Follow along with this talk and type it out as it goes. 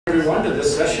Everyone to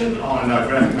this session on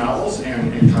graphic novels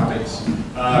and comics.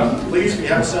 Please, if you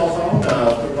have a cell phone,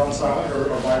 put it on silent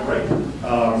or vibrate.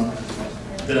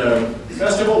 The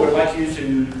festival would like you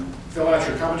to fill out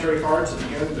your commentary cards at the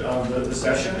end of the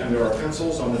session, and there are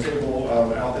pencils on the table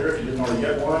out there if you didn't already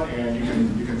get one, and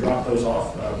you can drop those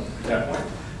off at that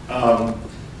point.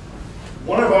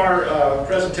 One of our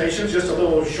presentations, just a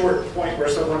little short point where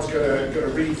someone's going to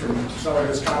read from some of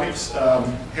his comics,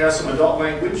 has some adult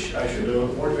language. I should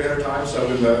warn you ahead of time. So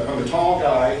when the tall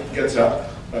guy gets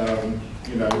up,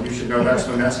 you should know that's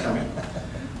when that's coming.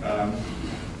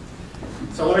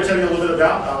 So let me tell you a little bit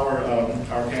about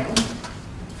our panel.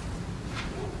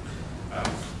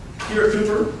 Peter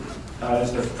Kuper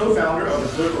is the co-founder of the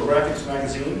political graphics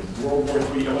magazine World War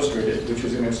III Illustrated, which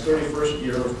is in its 31st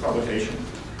year of publication.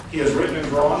 He has written and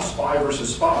drawn Spy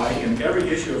vs. Spy in every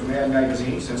issue of Mad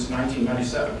magazine since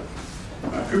 1997.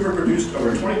 Kuper produced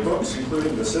over 20 books,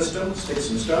 including The System,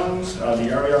 Sticks and Stones,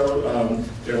 Diario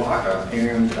de Oaxaca,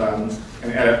 and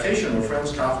an adaptation of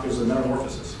Franz Kafka's The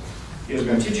Metamorphosis. He has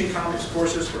been teaching comics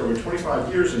courses for over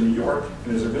 25 years in New York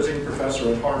and is a visiting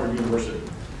professor at Harvard University.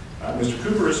 Mr.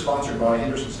 Kuper is sponsored by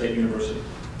Henderson State University.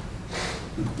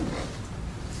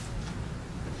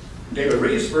 David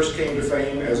Rees first came to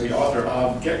fame as the author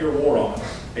of Get Your War On,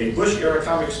 a Bush-era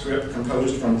comic strip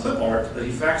composed from clip art that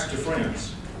he faxed to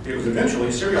friends. It was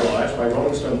eventually serialized by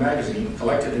Rolling Stone magazine,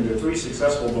 collected into 3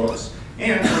 successful books,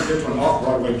 and turned into an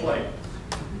off-Broadway play.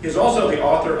 He is also the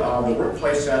author of the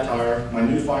workplace satire, My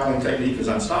New Filing Technique is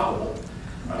Unstoppable.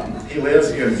 He lives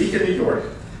in Beacon, New York.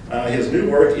 His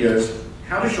new work is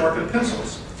How to Sharpen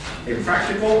Pencils, a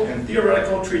practical and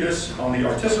theoretical treatise on the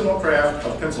artisanal craft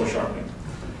of pencil sharpening.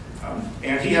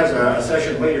 And he has a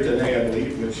session later today, I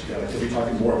believe, which he'll be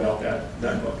talking more about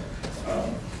that book.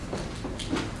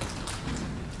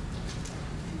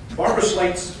 Barbara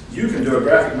Slate's You Can Do a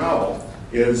Graphic Novel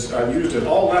is used at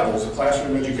all levels of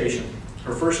classroom education.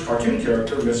 Her first cartoon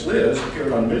character, Miss Liz,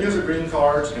 appeared on millions of green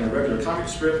cards in a regular comic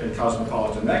strip in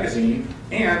Cosmopolitan magazine,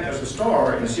 and as a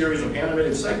star in a series of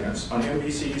animated segments on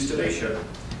NBC's Today Show.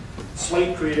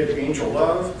 Slate created Angel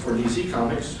Love for DC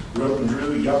Comics, wrote and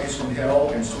drew Yuppies from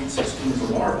Hell and Sweet 16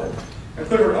 for Marvel, and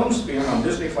put her own spin on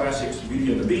Disney classics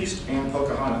Beauty and the Beast and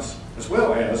Pocahontas, as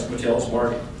well as Mattel's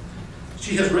Barbie.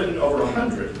 She has written over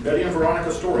 100 Betty and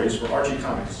Veronica stories for Archie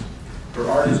Comics. Her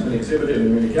art has been exhibited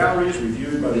in many galleries,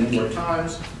 reviewed by the New York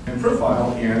Times, and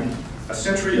profiled in A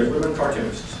Century of Women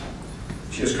Cartoonists.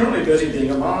 She is currently busy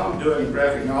being a mom, doing a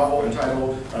graphic novel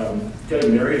entitled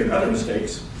Getting Married and Other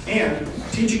Mistakes, and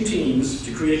teaching teens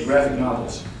to create graphic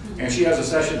novels. And she has a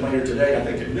session later today, I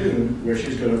think at noon, where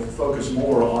she's going to focus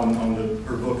more on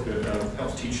her book that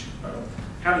helps teach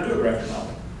how to do a graphic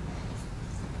novel.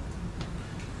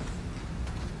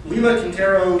 Lila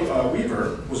Quintero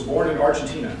Weaver was born in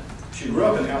Argentina. She grew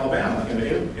up in Alabama in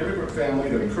an immigrant family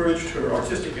that encouraged her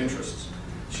artistic interests.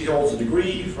 She holds a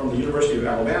degree from the University of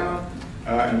Alabama,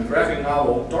 and the graphic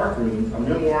novel Darkroom, a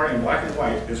memoir in black and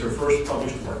white, is her first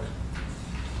published work.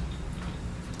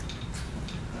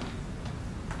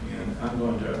 I'm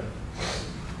going to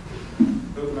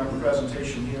open up a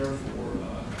presentation here for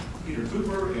Peter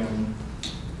Kuper and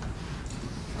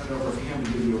turn it over for him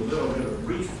to give you a little bit of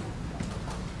brief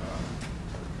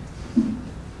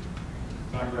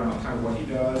background on kind of what he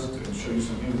does and show you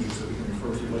some images that we can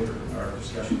refer to later in our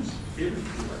discussions. Peter, if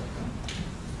you'd like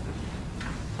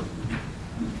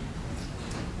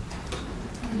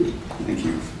to come. Thank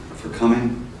you for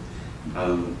coming.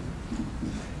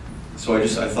 So I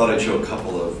thought I'd show a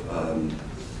couple of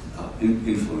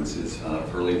influences.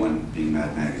 Early one being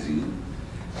Mad magazine.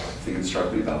 The thing that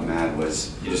struck me about Mad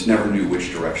was you just never knew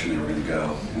which direction they were going to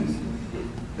go, and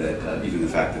that even the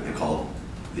fact that they called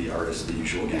the artists the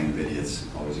usual gang of idiots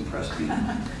always impressed me.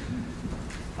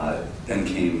 Then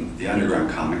came the underground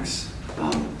comics.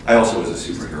 I also was a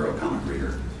superhero comic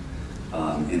reader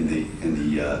in the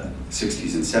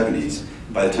 60s and 70s.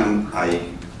 By the time I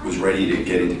was ready to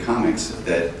get into comics,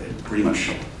 that had pretty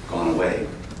much gone away.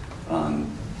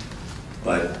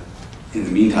 But in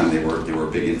the meantime, they were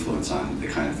a big influence on the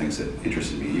kind of things that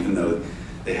interested me. Even though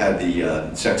they had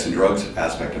the sex and drugs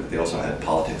aspect of it, they also had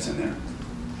politics in there.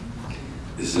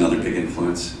 This is another big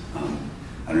influence. I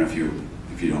don't know if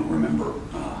you don't remember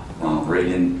Ronald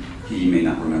Reagan. He may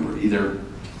not remember either.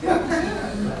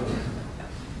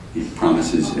 He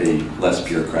promises a less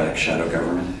bureaucratic shadow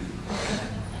government.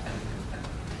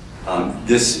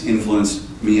 This influenced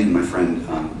me and my friend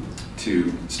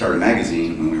to start a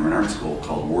magazine when we were in art school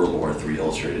called World War III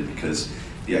Illustrated, because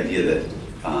the idea that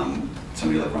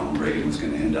somebody like Ronald Reagan was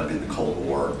going to end up in the Cold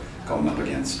War going up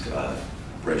against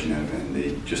Brezhnev, and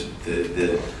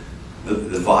the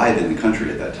the vibe in the country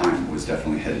at that time was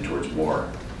definitely headed towards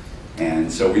war.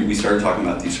 And so we started talking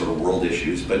about these sort of world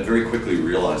issues, but very quickly we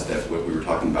realized that what we were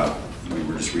talking about, we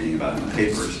were just reading about in the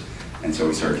papers. And so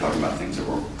we started talking about things that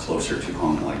were closer to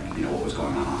home, like what was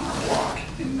going on our block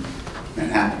in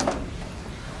Manhattan.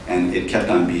 And it kept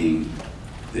on being,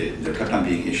 there kept on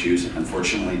being issues,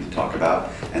 unfortunately, to talk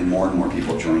about, and more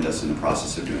people joined us in the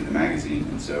process of doing the magazine.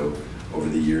 And so over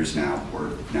the years now, we're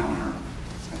now in our,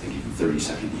 I think, even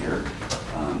 32nd year.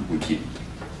 We keep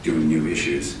doing new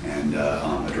issues and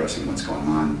addressing what's going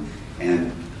on,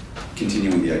 and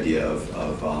continuing the idea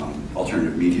of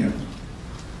alternative media.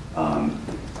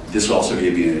 This also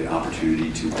gave me an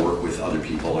opportunity to work with other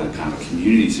people in kind of a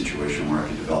community situation where I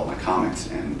could develop my comics.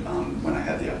 And when I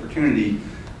had the opportunity,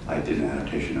 I did an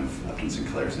adaptation of Upton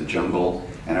Sinclair's The Jungle,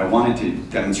 and I wanted to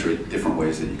demonstrate different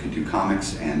ways that you could do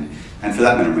comics, and for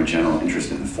that matter, my general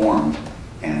interest in the form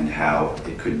and how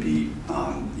it could be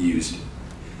used,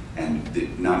 and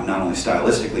not only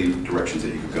stylistically directions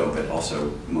that you could go, but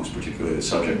also most particularly the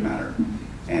subject matter.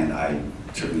 And I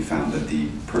certainly found that the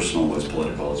personal was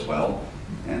political as well,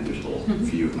 and there's a little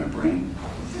view of my brain.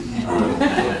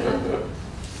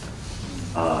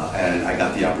 And I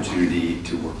got the opportunity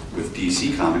to work with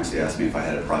DC Comics. They asked me if I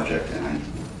had a project, and I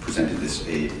presented this.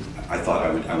 I thought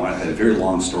I had a very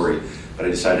long story, but I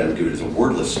decided I would do it as a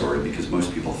wordless story because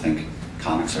most people think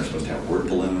comics are supposed to have word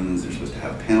balloons, they're supposed to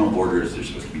have panel borders, they're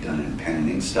supposed to be done in pen and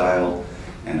ink style,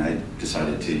 and I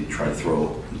decided to try to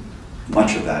throw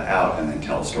much of that out and then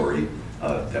tell a story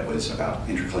that was about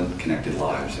interconnected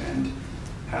lives and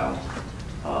how,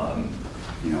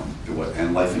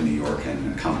 and life in New York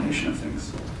and a combination of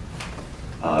things.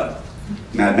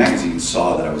 Mad Magazine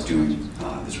saw that I was doing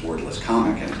this wordless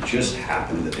comic, and it just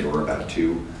happened that they were about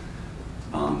to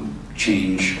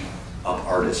change up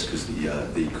artists because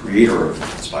the creator of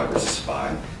Spy vs.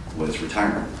 Spy was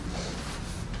retiring.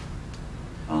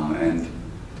 And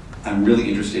I'm really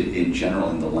interested in general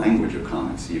in the language of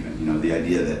comics even, the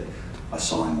idea that a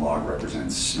sawing log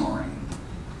represents snoring,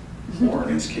 or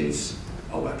in this case,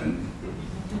 a weapon.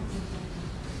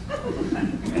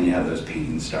 And you have those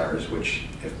pain stars, which,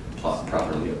 if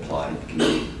properly applied, can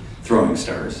be throwing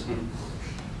stars.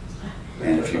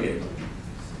 And if you get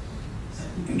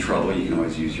in trouble, you can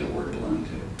always use your word balloon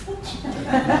too.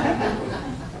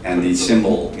 And the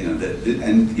symbol,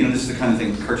 this is the kind of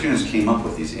thing cartoonists came up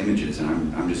with, these images,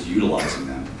 and I'm just utilizing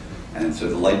them. And so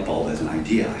the light bulb is an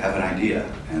idea. I have an idea,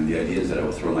 and the idea is that I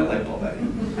will throw my light bulb at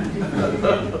you.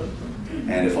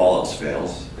 And if all else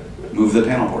fails, move the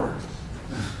panel border.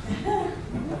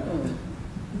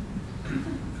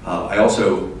 I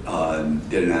also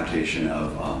did an adaptation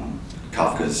of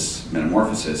Kafka's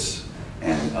Metamorphosis,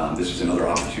 and this was another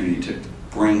opportunity to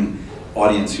bring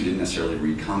audience who didn't necessarily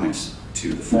read comics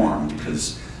to the forum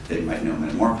because they might know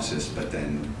Metamorphosis, but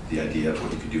then the idea of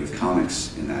what you could do with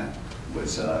comics in that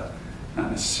was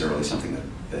not necessarily something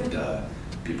that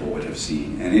people would have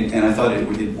seen. And I thought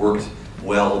it worked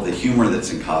well. The humor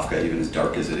that's in Kafka, even as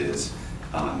dark as it is,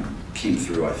 came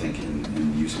through, I think,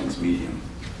 in using this medium.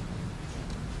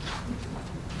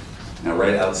 Now,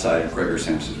 right outside Gregor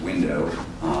Samsa's window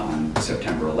on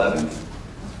September 11th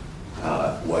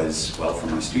was, well,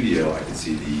 from my studio, I could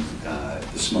see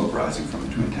the smoke rising from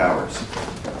the Twin Towers.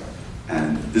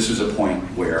 And this was a point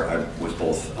where I was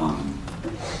both,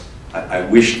 I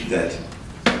wished that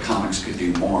comics could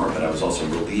do more, but I was also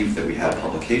relieved that we had a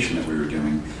publication that we were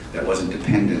doing that wasn't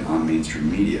dependent on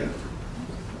mainstream media.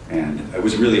 And it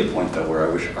was really a point, though, where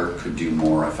I wish art could do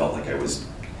more. I felt like I was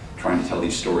trying to tell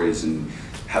these stories and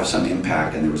have some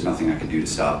impact, and there was nothing I could do to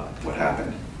stop what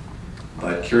happened.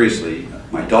 But curiously,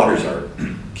 my daughter's art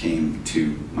came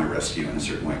to my rescue in a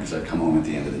certain way, because I'd come home at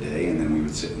the end of the day, and then we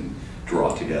would sit and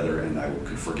draw together, and I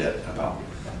could forget about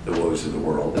the woes of the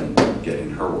world and get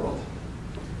in her world.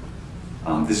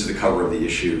 This is the cover of the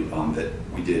issue that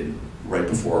we did right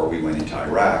before we went into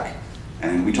Iraq,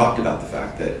 and we talked about the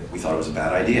fact that we thought it was a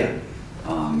bad idea.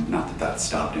 Not that that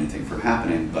stopped anything from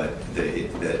happening, but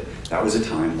that was a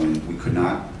time when we could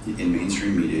not, in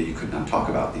mainstream media, you could not talk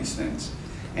about these things.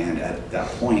 And at that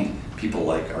point, people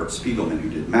like Art Spiegelman, who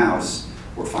did Mouse,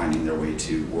 were finding their way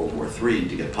to World War III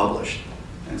to get published.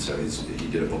 And so he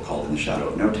did a book called In the Shadow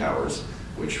of No Towers,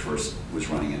 which first was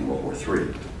running in World War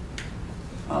III.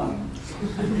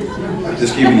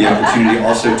 This gave me the opportunity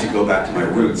also to go back to my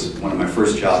roots. One of my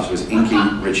first jobs was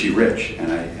inking Richie Rich,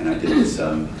 and I did this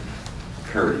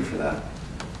parody for that.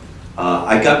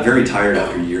 I got very tired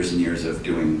after years and years of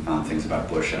doing things about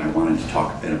Bush, and I wanted to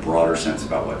talk in a broader sense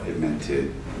about what it meant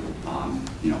to,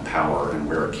 power and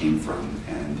where it came from.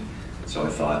 And so I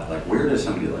thought, like, where does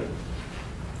somebody like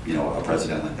you know, a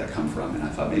president like that come from? And I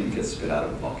thought maybe he gets spit out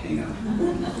of a volcano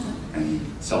and he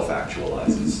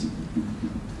self-actualizes.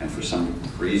 And for some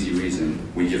crazy reason,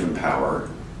 we give him power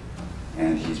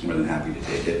and he's more than happy to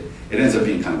take it. It ends up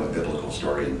being kind of a biblical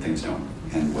story and things don't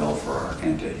end well for our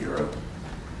anti-hero.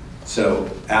 So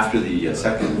after the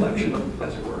second election,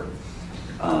 as it were,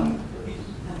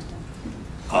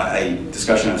 a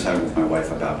discussion I was having with my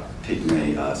wife about taking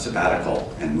a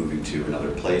sabbatical and moving to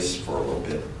another place for a little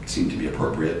bit seemed to be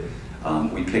appropriate.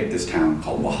 We picked this town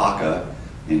called Oaxaca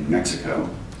in Mexico,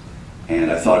 and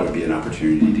I thought it would be an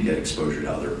opportunity to get exposure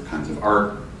to other kinds of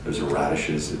art. Those are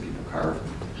radishes that people carve.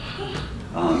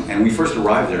 And we first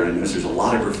arrived there, and I noticed there's a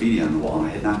lot of graffiti on the wall, and I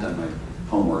had not done my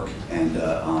homework. And is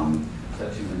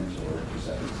that 2 minutes or 2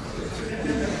 seconds?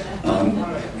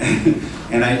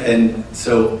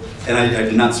 I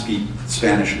did not speak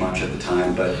Spanish much at the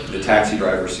time, but the taxi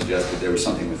driver suggested there was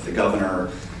something with the governor,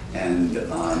 and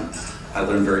I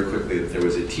learned very quickly that there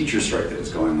was a teacher strike that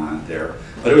was going on there.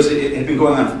 But it had been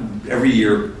going on every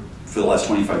year for the last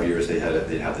 25 years. They'd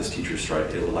have this teacher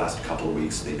strike. It would last a couple of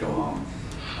weeks. They'd go home.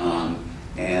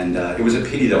 It was a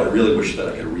pity, though. I really wish that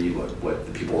I could read what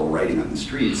the people were writing on the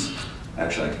streets.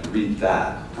 Actually, I could read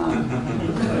that.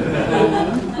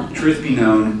 Truth be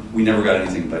known, we never got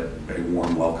anything but a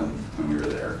warm welcome when we were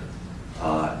there.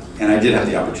 And I did have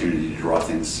the opportunity to draw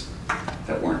things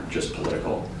that weren't just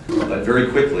political. But very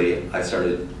quickly, I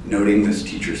started noting this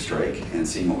teacher strike and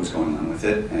seeing what was going on with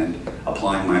it and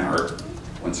applying my art,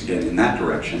 once again, in that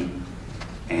direction.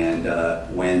 And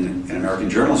when an American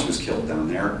journalist was killed down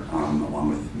there, along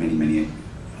with many, many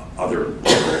other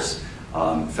locals,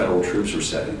 federal troops were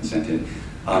sent in.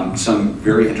 Some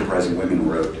very enterprising women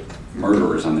wrote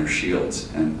murderers on their shields,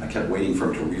 and I kept waiting for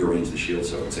them to rearrange the shield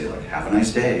so it would say, like, "Have a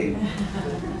nice day."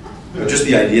 But just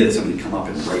the idea that somebody would come up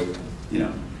and write, you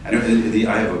know. I have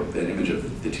an image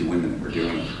of the two women that were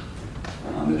doing it.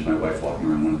 There's my wife walking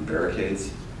around one of the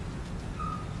barricades,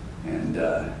 and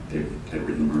they had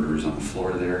written murderers on the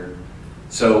floor there.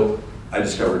 So I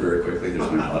discovered very quickly,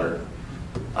 there's my letter.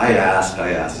 I asked,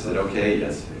 I said, okay,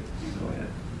 yes, go ahead.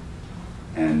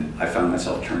 And I found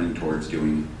myself turning towards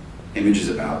doing images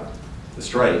about the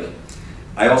strike.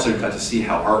 I also got to see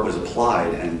how art was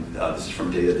applied, and this is from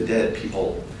Day of the Dead.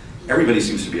 Everybody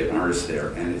seems to be an artist there,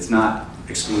 and it's not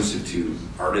exclusive to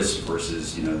artists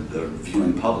versus, you know, the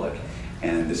viewing public.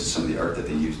 And this is some of the art that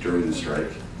they used during the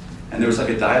strike. And there was like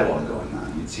a dialogue going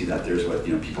on. You'd see that there's what,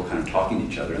 you know, people kind of talking to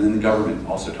each other, and then the government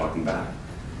also talking back.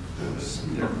 It was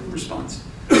their response.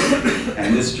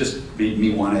 And this just made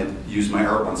me want to use my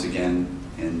art once again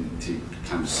and to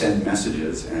kind of send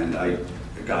messages. And I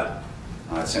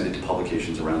sent it to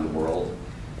publications around the world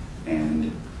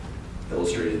and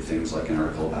illustrated things like an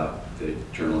article about the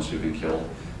journalist who'd been killed.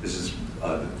 This is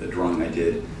the drawing I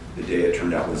did the day it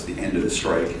turned out was the end of the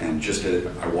strike, and just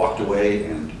I walked away,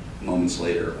 and moments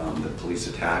later the police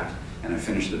attacked, and I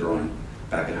finished the drawing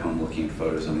back at home looking at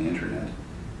photos on the internet.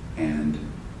 And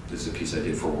this is a piece I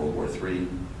did for World War III.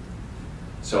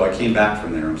 So I came back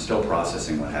from there. I'm still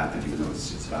processing what happened, even though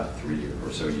it's about 3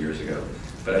 or so years ago.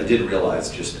 But I did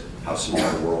realize just how small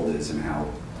the world is and how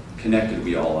connected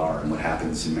we all are, and what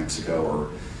happens in Mexico or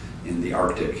in the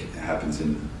Arctic happens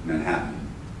in Manhattan,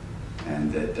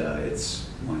 and that it's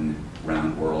one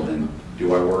round world. And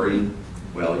do I worry?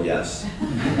 Well, yes.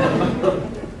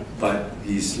 But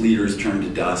these leaders turn to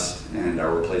dust and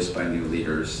are replaced by new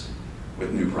leaders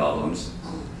with new problems.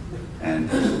 And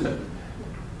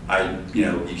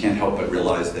you can't help but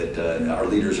realize that our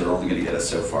leaders are only going to get us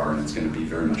so far, and it's going to be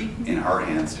very much in our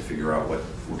hands to figure out what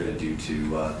we're going to do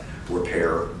to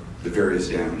repair the various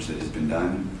damage that has been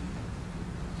done.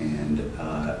 And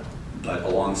but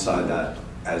alongside that,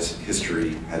 as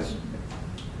history has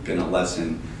been a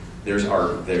lesson, there's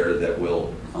art there that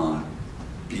will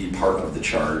be part of the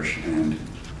charge and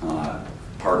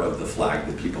part of the flag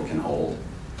that people can hold.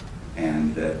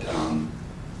 And that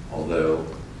although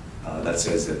that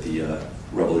says that the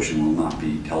revolution will not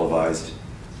be televised,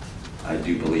 I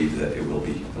do believe that it will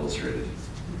be illustrated.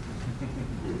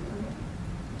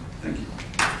 Thank you.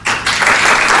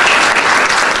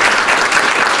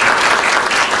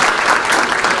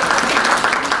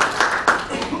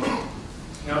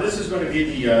 Now this is going to be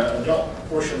the adult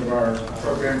portion of our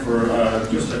program for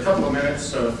just a couple of minutes,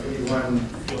 so if anyone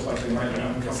feels like they might be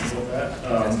uncomfortable with that.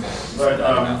 But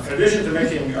in addition to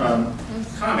making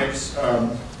comics,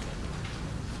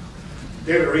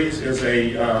 David Rees is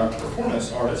a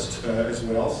performance artist as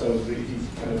well, so he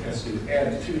kind of has to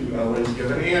add to what he's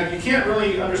given. And you can't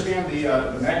really understand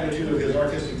the magnitude of his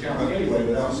artistic talent anyway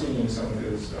without seeing some of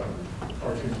his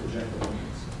cartoons projected.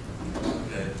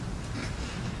 Okay.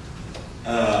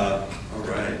 All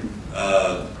right.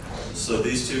 So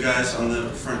these two guys on the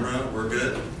front row, we're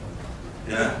good?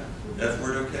 Yeah? F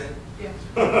word okay? Yeah.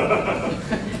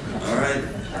 All right.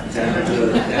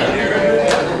 Down here.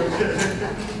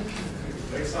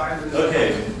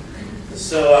 Okay.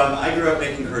 So I grew up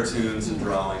making cartoons and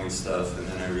drawing and stuff, and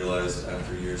then I realized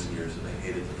after years and years that I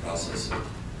hated the process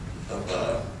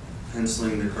of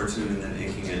penciling the cartoon and then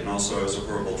inking it. And also I was a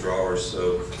horrible drawer,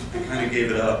 so I kind of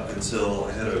gave it up until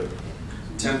I had a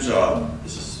temp job.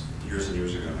 This is years and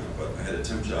years ago now, but I had a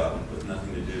temp job with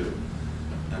nothing to do.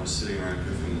 I was sitting around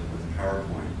goofing with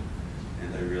PowerPoint,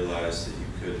 and I realized that you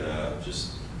could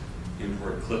just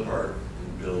import clip art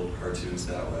and build cartoons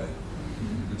that way.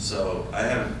 And so I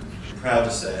haven't, I'm proud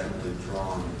to say I haven't really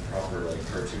drawn a proper like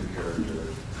cartoon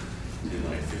character in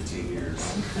like 15 years.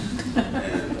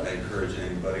 And I encourage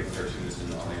anybody, cartoonist in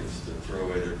the audience, to throw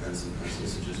away their pens and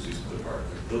pencils and just use clip art.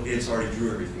 Like, Bill Gates already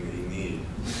drew everything that you need.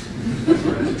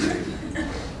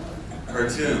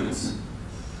 Cartoons.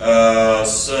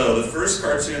 So the first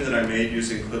cartoon that I made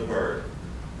using clip art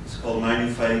is called My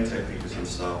New Fighting Technique is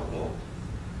Unstoppable.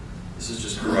 This is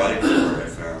just karate clip art I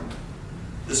found.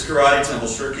 This karate temple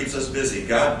sure keeps us busy.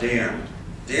 God damn.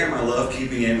 Damn, I love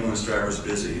keeping ambulance drivers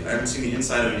busy. I haven't seen the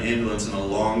inside of an ambulance in a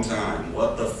long time.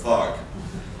 What the fuck?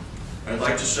 I'd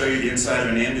like to show you the inside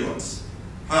of an ambulance.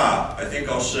 Ha! I think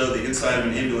I'll show the inside of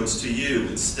an ambulance to you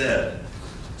instead.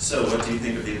 So, what do you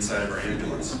think of the inside of our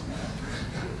ambulance?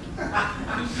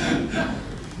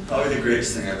 Probably the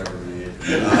greatest thing I've ever made.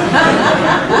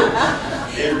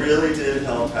 It really did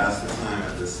help pass the time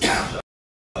at this job.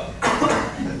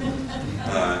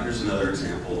 Here's another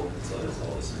example. It's all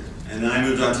the same. And then I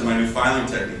moved on to My New Filing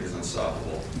Technique is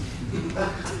Unstoppable.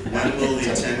 When will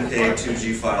the 10K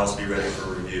 2G files be ready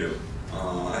for review?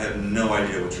 I have no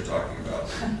idea what you're talking about.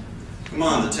 Come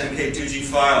on, the 10K 2G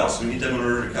files. We need them in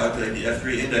order to calculate the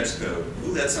F3 index code.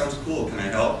 Ooh, that sounds cool. Can I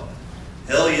help?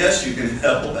 Hell yes, you can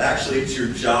help. Actually, it's your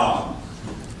job.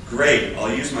 Great, I'll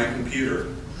use my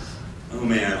computer. Oh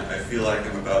man, I feel like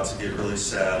I'm about to get really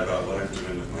sad about what I'm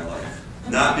doing with my life.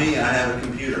 Not me, I have a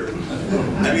computer.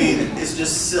 I mean, it's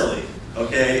just silly,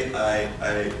 okay? I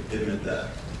admit that.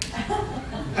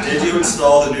 Did you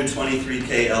install the new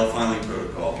 23KL filing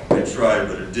protocol? I tried,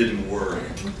 but it didn't work.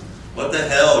 What the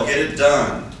hell? Get it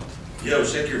done. Yo,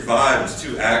 check your vibe. It's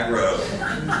too aggro.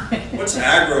 What's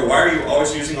aggro? Why are you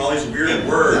always using all these weird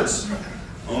words?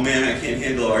 Oh man, I can't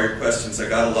handle all your questions. I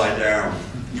gotta lie down.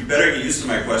 You better get used to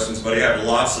my questions, buddy. I have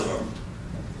lots of them.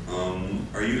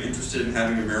 Are you interested in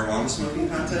having a marijuana smoking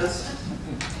contest?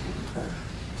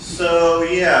 So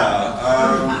yeah,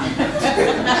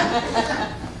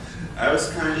 I was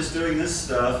kind of just doing this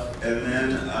stuff, and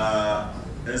then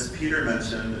as Peter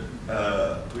mentioned,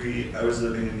 I was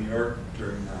living in New York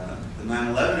during the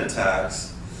 9/11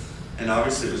 attacks, and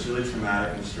obviously it was really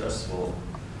traumatic and stressful.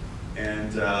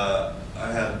 And I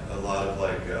had a lot of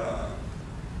like,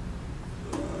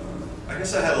 I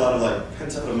guess I had a lot of like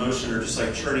pent-up emotion, or just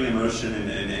like churning emotion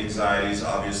and anxieties,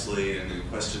 obviously, and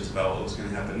questions about what was going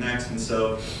to happen next. And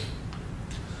so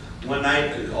one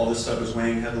night, all this stuff was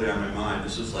weighing heavily on my mind.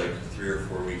 This was like 3 or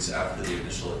 4 weeks after the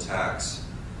initial attacks.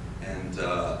 And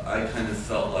I kind of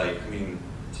felt like, I mean,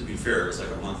 to be fair, it was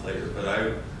like a month later, but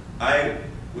I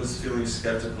was feeling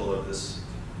skeptical of this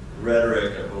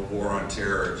rhetoric of a war on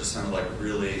terror. It just sounded like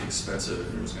really expensive,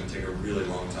 and it was going to take a really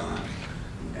long time.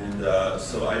 And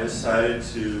so I decided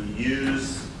to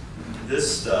use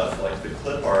this stuff, like the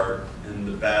clip art and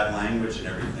the bad language and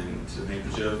everything, to make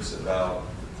jokes about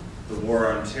the war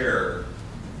on terror.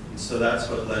 And so that's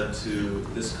what led to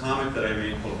this comic that I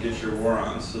made called Get Your War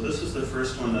On. So this was the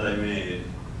first one that I made.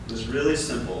 It was really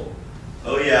simple.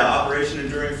 Oh yeah, Operation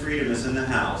Enduring Freedom is in the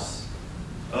house.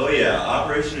 Oh yeah,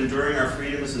 Operation Enduring Our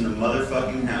Freedom is in the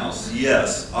motherfucking house.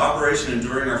 Yes, Operation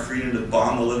Enduring Our Freedom to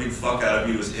bomb the living fuck out of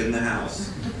you is in the house.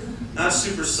 Not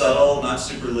super subtle, not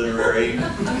super literary,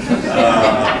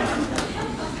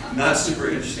 not super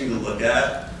interesting to look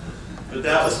at. But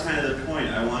that was kind of the point.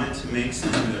 I wanted to make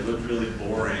something that looked really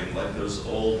boring, like those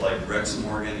old like Rex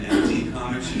Morgan MD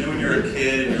comics. You know when you're a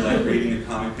kid and you're like reading the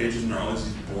comic pages and they're always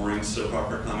these boring soap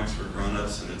opera comics for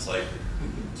grown-ups, and it's like,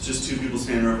 it's just two people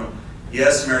standing around going,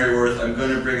 yes, Maryworth, I'm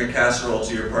going to bring a casserole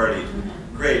to your party.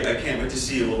 Great, I can't wait to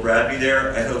see you. Will Brad be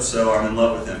there? I hope so, I'm in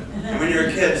love with him. And when you're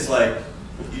a kid, it's like,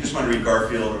 you just want to read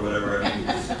Garfield or whatever. I mean,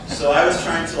 so I was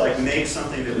trying to like make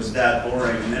something that was that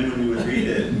boring, and then when we would read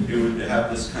it, it would have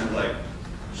this kind of like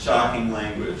shocking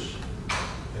language.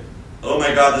 Oh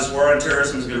my God, this war on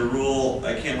terrorism is going to rule.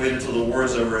 I can't wait until the war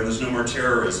is over and there's no more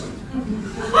terrorism.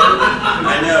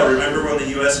 I know, remember when the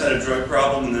US had a drug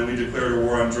problem and then we declared a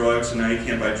war on drugs, and now you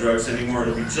can't buy drugs anymore.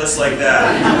 It'll be just like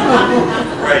that.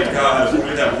 Right, God, if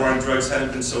only that war on drugs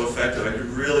hadn't been so effective, I could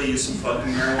really use some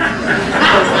fucking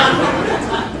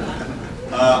marijuana.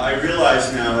 I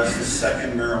realize now that's the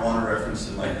second marijuana reference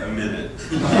in like a minute.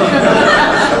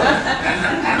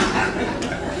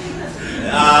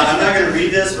 I'm not going to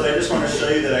read this, but I just want to show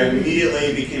you that I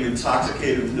immediately became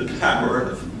intoxicated with the power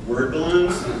of word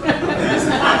balloons. And as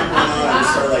the comic went on, I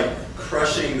started like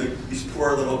crushing these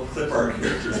poor little clip art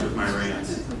characters with my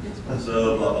rants.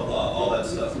 So blah, blah, blah, all that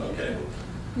stuff. Okay.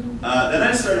 Then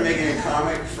I started making a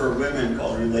comic for women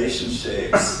called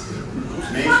Relationships,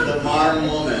 made for the modern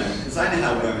woman, because I know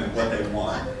how women, what they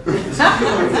want. It's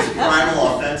primal,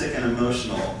 authentic, and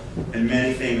emotional, and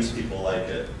many famous people like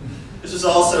it. This was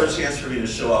also a chance for me to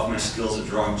show off my skills at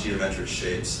drawing geometric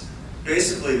shapes.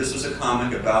 Basically, this was a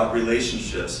comic about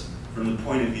relationships from the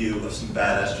point of view of some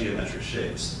badass geometric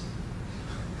shapes.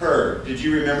 Her, did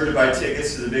you remember to buy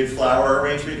tickets to the big flower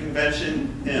arrangement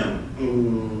convention? Him,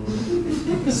 ooh.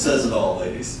 Says it all,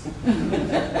 ladies.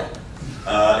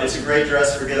 It's a great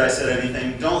dress, forget I said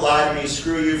anything. Don't lie to me,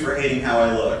 screw you for hating how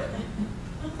I look.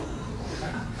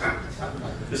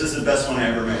 This is the best one I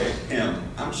ever made. Him,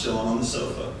 I'm chilling on the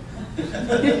sofa.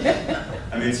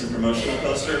 I made some promotional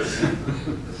posters.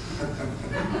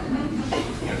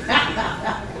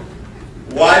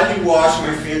 Why do you wash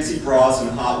my fancy bras in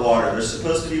hot water? They're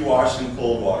supposed to be washed in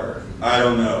cold water. I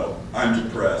don't know. I'm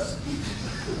depressed.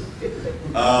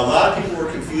 A lot of people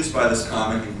were confused by this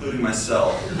comic, including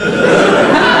myself.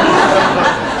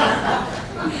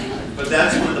 But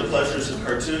that's one of the pleasures of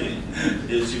cartooning,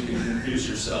 is you can confuse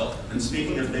yourself. And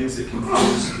speaking of things that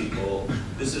confuse people,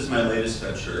 this is my latest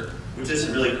venture, which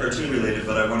isn't really cartoon related,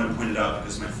 but I wanted to point it out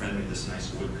because my friend made this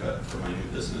nice woodcut for my new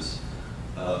business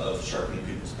of sharpening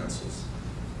people's pencils.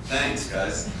 Thanks,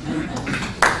 guys.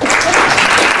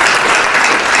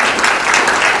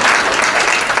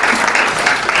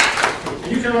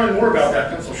 You can learn more about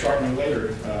that pencil sharpening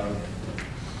later.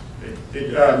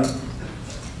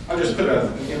 I'll just put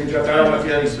an image up. I don't know if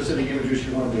you have any specific images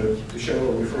you wanted to show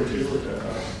or refer to.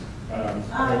 I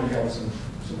know we have some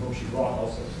books you brought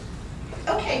also.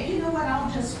 Okay, you know what?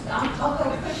 I'll go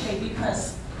quickly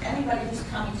because anybody who's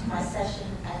coming to my session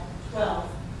at 12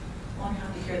 won't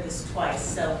have to hear this twice.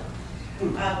 So,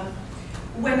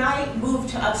 when I moved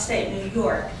to upstate New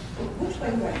York, which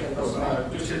way do I go?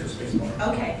 Just hit the space bar.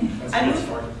 Okay.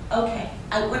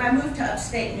 When I moved to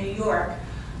upstate New York,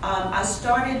 I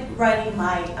started writing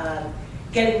my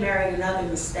Getting Married and Other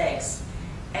Mistakes.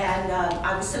 And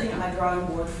I was sitting at my drawing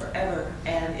board forever,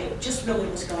 and it just really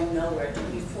was going nowhere. It took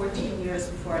me 14 years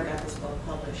before I got this book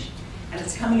published. And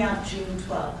it's coming out June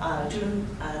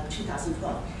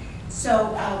 2012.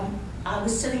 So I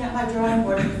was sitting at my drawing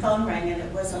board and the phone rang, and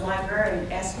it was a librarian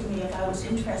asking me if I was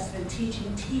interested in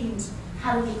teaching teens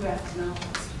how to do graphic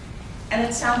novels. And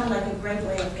it sounded like a great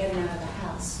way of getting out of the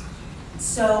house.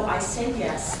 So I said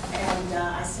yes, and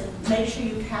I said, make sure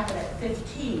you cap it at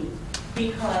 15,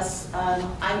 because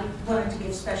I wanted to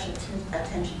give special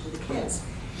attention to the kids.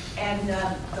 And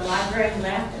the librarian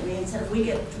laughed at me and said, if we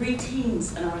get 3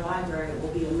 teens in our library, it will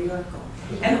be a miracle.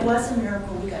 And it was a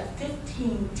miracle. We got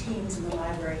 15 teens in the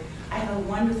library. I had a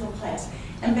wonderful class.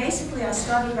 And basically, I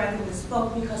started writing this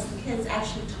book because the kids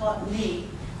actually taught me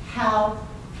how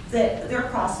their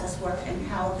process worked and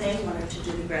how they wanted to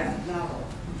do the graphic novel.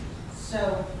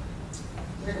 So,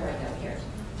 where do I go here?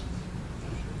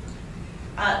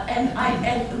 And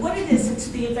what it is, it's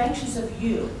the adventures of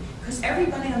you. Because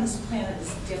everybody on this planet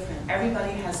is different.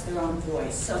 Everybody has their own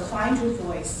voice. So find your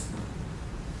voice.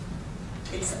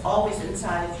 It's always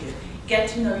inside of you. Get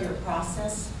to know your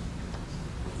process.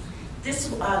 This,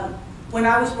 when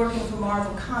I was working for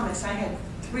Marvel Comics, I had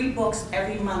 3 books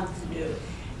every month to do.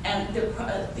 And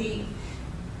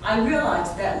I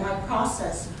realized that my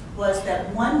process was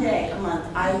that one day a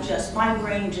month, my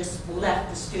brain just left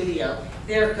the studio.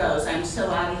 There it goes, I'm so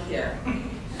out of here.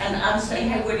 And I'm saying,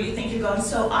 hey, where do you think you're going?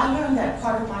 So I learned that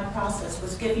part of my process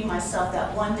was giving myself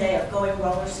that one day of going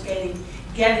roller skating,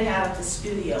 getting out of the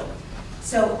studio.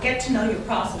 So get to know your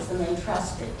process and then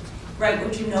trust it. Write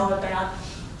what you know about.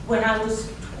 When I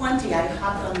was 20, I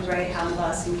hopped on the Greyhound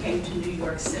bus and came to New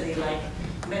York City like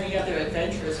many other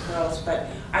adventurous girls. But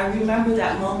I remember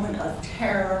that moment of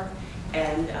terror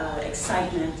and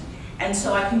excitement. And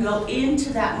so I can go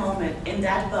into that moment in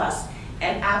that bus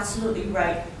and absolutely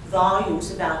write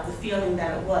volumes about the feeling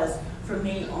that it was for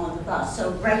me on the bus.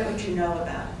 So write what you know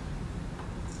about it.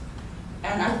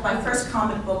 And my first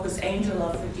comic book was Angel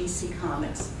Love for DC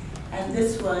Comics. And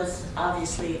this was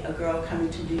obviously a girl coming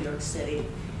to New York City.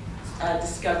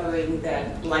 discovering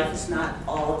that life is not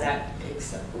all that,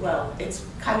 well, it's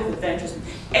kind of adventurous.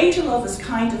 Angel Love is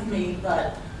kind of me,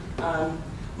 but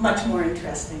much more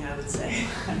interesting, I would say.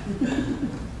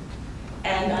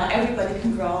 And everybody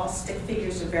can draw. Stick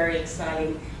figures are very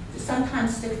exciting.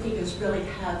 Sometimes stick figures really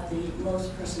have the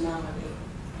most personality.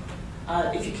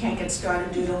 If you can't get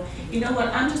started, doodle. You know what,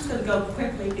 I'm just going to go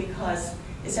quickly because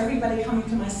is everybody coming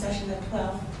to my session at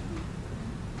 12?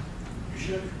 You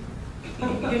should.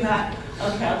 You're not?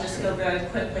 Okay, I'll just go very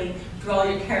quickly. Draw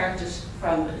your characters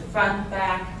from the front,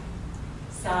 back,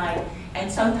 side, and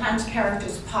sometimes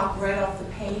characters pop right off the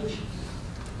page.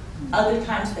 Other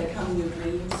times they come in your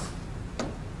dreams.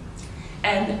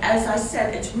 And as I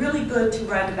said, it's really good to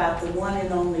write about the one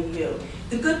and only you.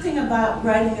 The good thing about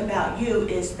writing about you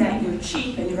is that you're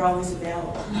cheap and you're always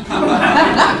available.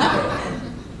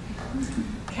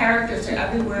 Characters are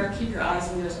everywhere. Keep your eyes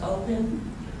and ears open.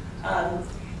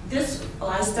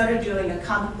 I started doing a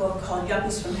comic book called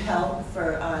Yuppies from Hell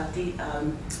for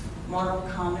Marvel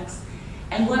Comics.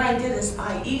 And what I did is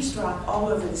I eavesdropped all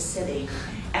over the city.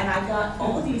 And I got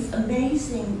all of these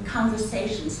amazing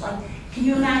conversations. Like, can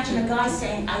you imagine a guy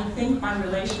saying, I think my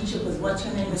relationship with what's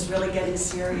her name is really getting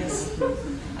serious?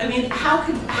 I mean,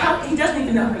 he doesn't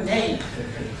even know her name.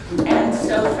 And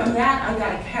so from that, I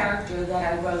got a character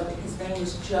that I wrote. His name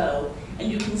is Joe.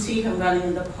 And you can see him running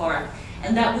in the park.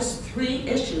 And that was 3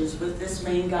 issues with this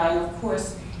main guy. And of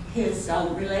course, his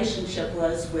relationship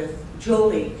was with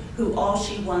Julie, who all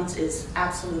she wants is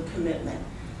absolute commitment.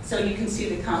 So you can see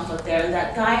the conflict there. And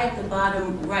that guy at the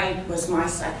bottom right was my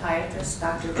psychiatrist,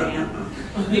 Dr. Dan.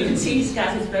 You can see he's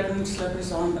got his bedroom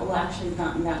slippers on. Well, actually,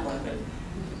 not in that one, but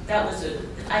that was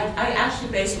I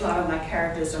actually base a lot of my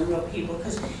characters on real people,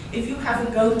 because if you have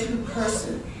a go-to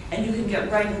person and you can get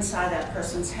right inside that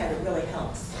person's head, it really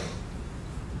helps.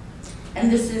 And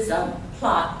this is a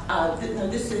plot.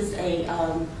 This is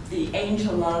the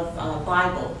Angel Love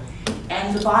Bible.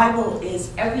 And the Bible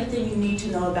is everything you need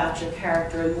to know about your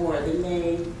character and more. The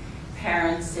name,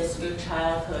 parents, history,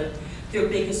 childhood, their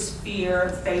biggest fear,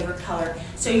 favorite color.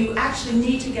 So you actually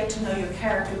need to get to know your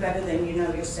character better than you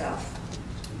know yourself,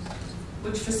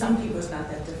 which for some people is not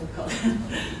that difficult.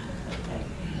 Okay.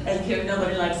 And here,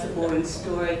 nobody likes a boring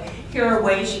story. Here are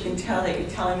ways you can tell that you're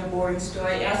telling a boring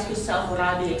story. Ask yourself, would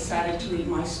I be excited to read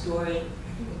my story?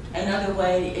 Another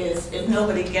way is, if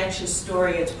nobody gets your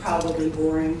story, it's probably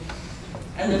boring.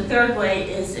 And the third way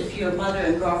is, if your mother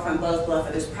and girlfriend both love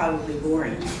it, it's probably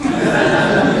boring.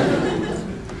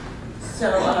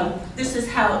 So this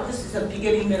is a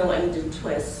beginning, middle, end, and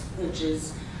twist, which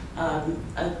is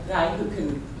a guy who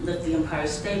can lift the Empire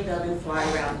State Building, fly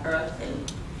around Earth,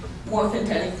 and morph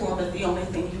into any form, but the only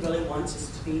thing he really wants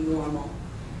is to be normal.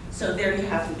 So there you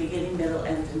have the beginning, middle,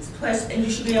 end, and twist, and you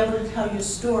should be able to tell your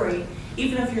story,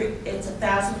 even if it's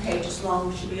 1,000 pages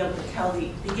long, you should be able to tell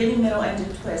the beginning, middle, end,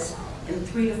 and twist in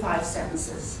 3 to 5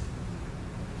 sentences.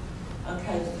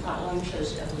 Okay, the plot line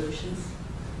shows you evolutions.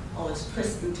 Oh, it's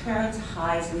twists and turns,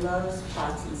 highs and lows,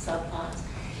 plots and subplots.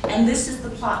 And this is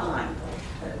the plot line.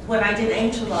 When I did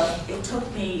Angel Love, it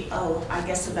took me, I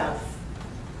guess about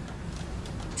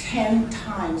 10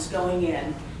 times going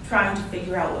in, trying to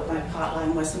figure out what my plot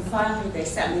line was. And finally, they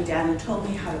sat me down and told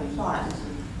me how to plot.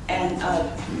 And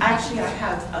actually, I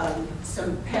have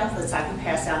some pamphlets I can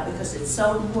pass out because it's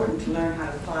so important to learn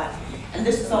how to plot. And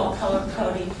this is all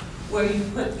color-coding, where you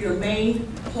put your main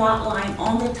plot line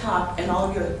on the top and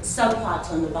all your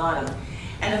subplots on the bottom.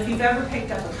 And if you've ever picked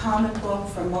up a comic book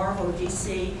from Marvel or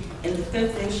DC in the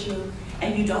 5th issue,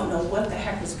 and you don't know what the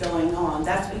heck is going on,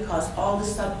 that's because all the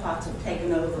subplots have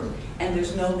taken over and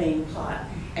there's no main plot.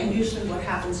 And usually what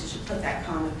happens is you put that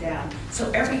comic down.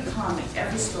 So every comic,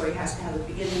 every story has to have a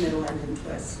beginning, middle, end, and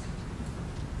twist.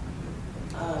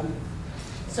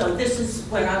 So this is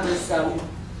when I was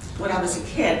a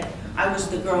kid. I was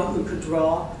the girl who could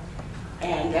draw,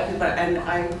 and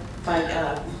my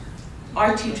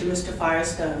art teacher, Mr.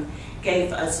 Firestone,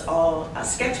 gave us all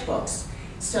sketchbooks.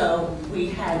 So we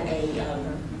had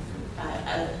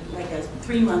like a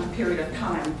 3-month period of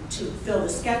time to fill the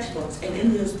sketchbooks, and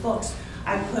in those books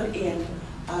I put in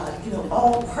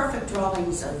all perfect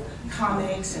drawings of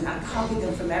comics, and I copied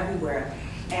them from everywhere.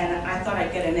 And I thought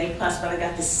I'd get an A+, but I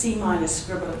got the C-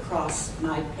 scribbled across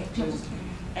my pictures.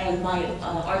 And my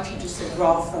art teacher said,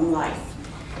 draw from life.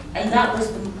 And that was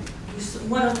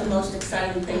one of the most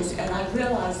exciting things. And I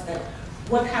realized that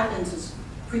what happens is,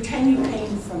 pretend you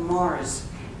came from Mars,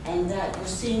 and that you're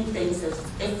seeing things as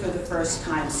if for the first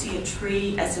time. See a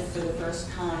tree as if for the first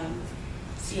time.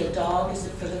 See a dog as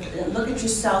if for the, and look at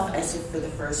yourself as if for the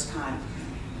first time.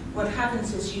 what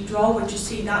happens is you draw what you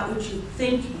see, not what you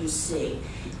think you see.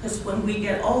 Because when we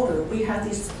get older, we have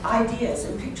these ideas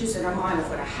and pictures in our mind of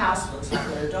what a house looks like,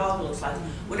 what a dog looks like,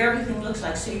 what everything looks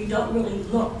like, so you don't really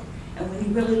look. And when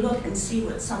you really look and see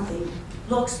what something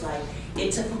looks like,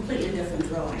 it's a completely different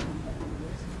drawing.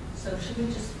 So should we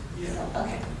just,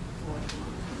 okay.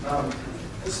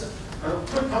 A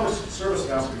quick public service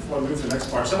announcement before I move to the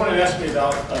next part. Someone had asked me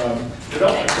about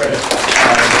development credit.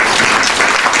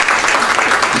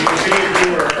 Many of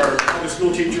you are public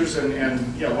school teachers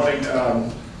and wanting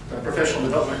professional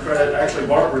development credit. Actually,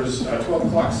 Barbara's 12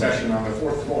 o'clock session on the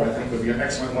 4th floor, I think, would be an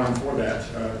excellent one for that.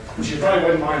 She probably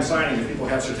wouldn't mind signing if people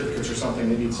have certificates or something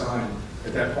they need signed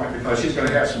at that point, because she's going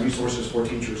to have some resources for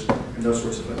teachers and those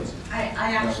sorts of things.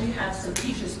 I actually have some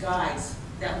teachers' guides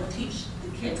that will teach the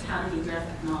kids how to do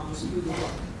graphic novels through the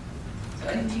book. So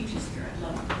any teachers here, I'd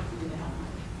love to do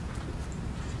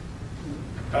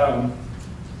that.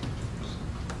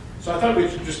 So I thought we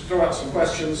could just throw out some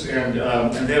questions and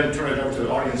then turn it over to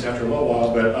the audience after a little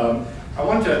while. But I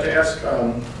wanted to ask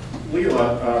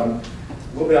Lila a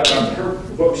little bit about her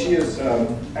book. She is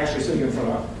actually sitting in front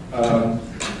of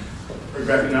her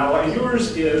graphic novel. And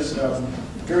yours is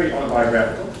very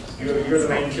autobiographical. You're the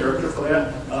main character for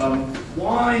that.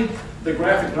 Why the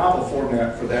graphic novel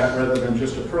format for that rather than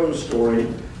just a prose story?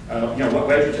 What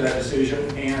led you to that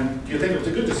decision? And do you think it was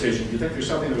a good decision? Do you think there's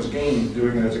something that was gained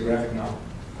doing it as a graphic novel?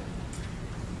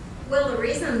 Well, the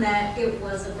reason that it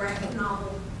was a graphic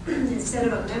novel instead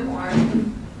of a memoir,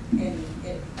 and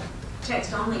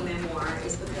text-only memoir,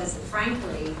 is because,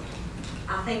 frankly,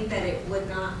 I think that it would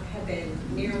not have been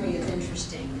nearly as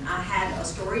interesting. I had a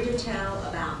story to tell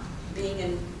about being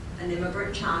an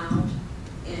immigrant child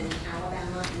in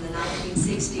Alabama in the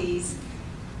 1960s,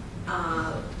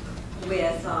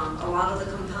 with a lot of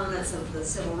the components of the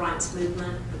civil rights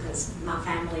movement, because my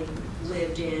family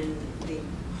lived in the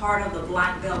heart of the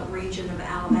Black Belt region of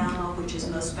Alabama, which is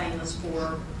most famous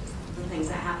for the things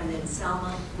that happened in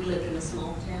Selma. We lived in a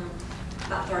small town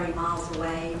about 30 miles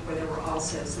away where there were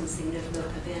also some significant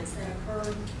events that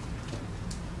occurred.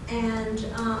 And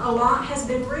a lot has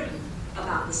been written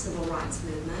about the civil rights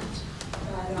movement,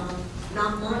 but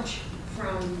not much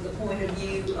from the point of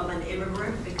view of an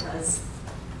immigrant, because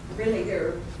really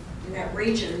in that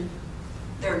region,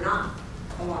 there are not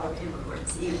a lot of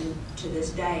immigrants. Even to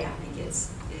this day, I think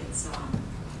it's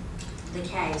the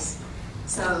case.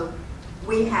 So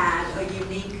we had a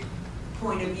unique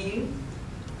point of view,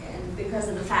 and because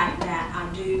of the fact that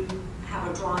I do have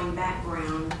a drawing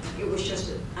background, it was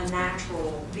just a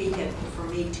natural vehicle for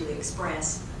me to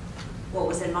express what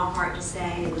was in my heart to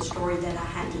say, the story that I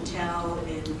had to tell,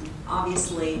 and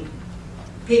obviously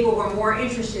people were more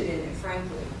interested in it,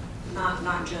 frankly.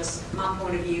 Not just my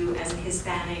point of view as a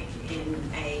Hispanic in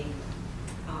a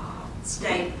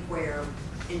state where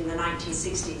in the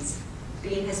 1960s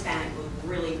being Hispanic was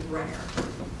really rare.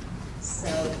 So,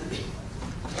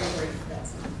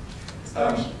 that's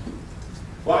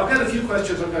well, I've got a few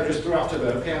questions I'm going to just throw out to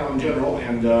the panel in general,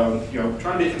 and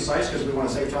trying to be concise because we want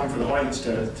to save time for the audience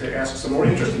to ask some more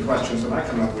interesting questions than I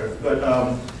come up with. But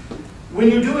when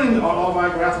you're doing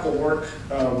autobiographical work,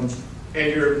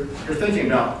 and you're thinking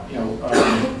about,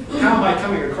 how am I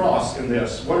coming across in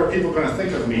this? What are people going to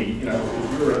think of me?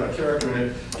 If you're a character in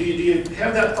it. Do you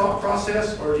have that thought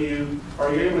process, or are you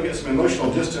able to get some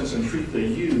emotional distance and treat the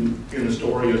you in the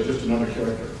story as just another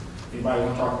character? Anybody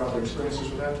want to talk about their experiences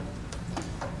with that?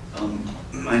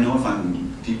 I know if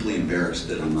I'm deeply embarrassed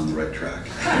that I'm on the right track.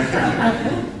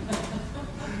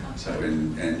 So,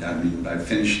 and I mean, I've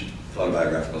finished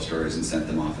autobiographical stories and sent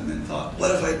them off, and then thought,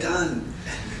 what have I done?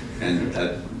 And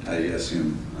I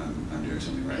assume I'm doing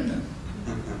something right then.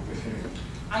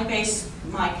 I base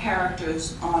my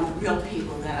characters on real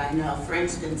people that I know. For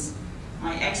instance,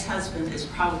 my ex-husband is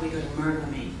probably going to murder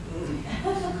me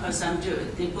because I'm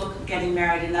doing the book Getting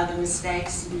Married and Other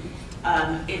Mistakes.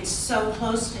 It's so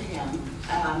close to him,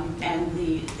 and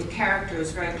the character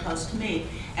is very close to me.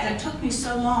 And it took me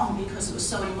so long because it was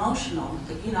so emotional.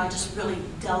 I just really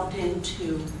delved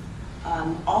into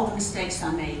all the mistakes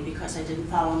I made because I didn't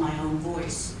follow my own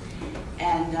voice.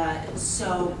 And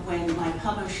so when my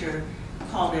publisher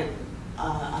called it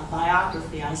a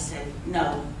biography, I said,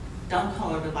 no, don't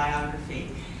call it a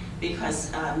biography,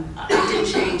 because I did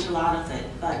change a lot of it,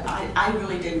 but I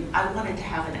really didn't. I wanted to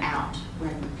have an out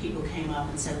when people came up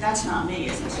and said, that's not me.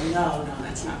 And I said, no,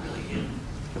 that's not really you.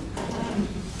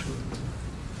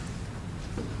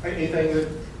 Anything that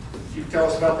you can tell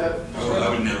us about that? Oh, I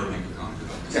would never make a comment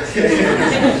about this.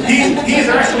 He's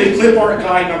actually clip art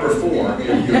guy number 4.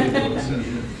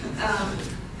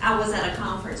 I I was at a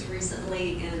conference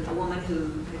recently, and a woman who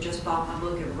had just bought my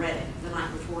book and read it the night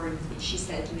before, and she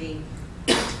said to me,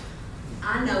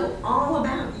 I know all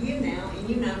about you now, and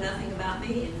you know nothing about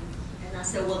me. And I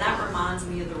said, well, that reminds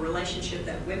me of the relationship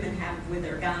that women have with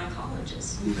their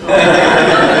gynecologists.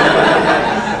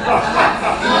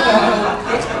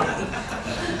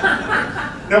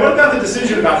 Now, what about the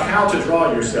decision about how to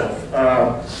draw yourself?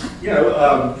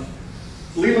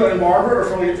 Lila and Barbara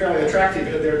are fairly attractive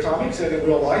in their comics and in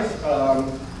real life,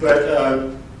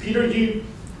 but Peter,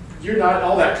 you're not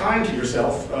all that kind to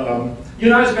yourself. You're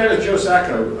not as bad as Joe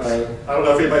Sacco. I don't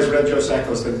know if anybody's read Joe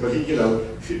Sacco's things, but he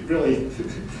really,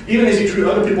 even as he drew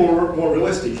other people more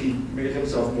realistic, he made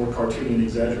himself more cartoony and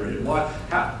exaggerated.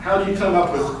 How do you come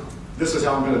up with, this is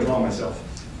how I'm going to draw myself?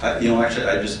 Actually,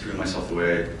 I just drew myself the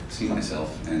way I see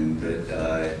myself, and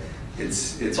that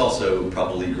it's also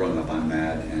probably growing up on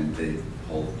Mad and the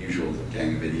whole usual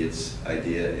gang of idiots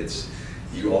idea. It's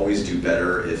you always do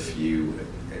better if you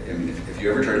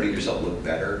ever try to make yourself look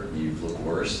better, you look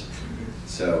worse.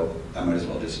 So I might as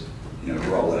well just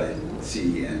draw what I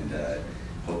see and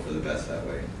hope for the best that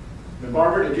way. Now,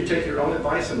 Barbara, did you take your own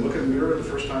advice and look in the mirror the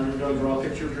first time you were going to draw a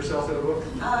picture of yourself in a book?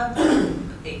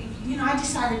 I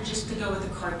decided just to go with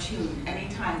a cartoon.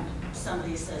 Anytime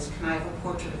somebody says, can I have a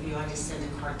portrait of you, I just send a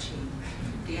cartoon.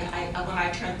 When I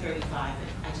turned 35,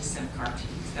 I just sent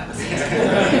cartoons. That was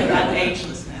it. I'm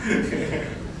ageless now.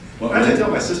 Well, I didn't tell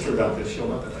my sister about this. She'll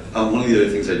love it. One of the other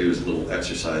things I do is a little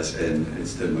exercise, and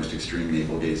it's the most extreme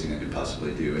navel gazing I could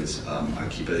possibly do. Is I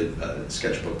keep a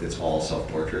sketchbook that's all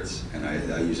self-portraits, and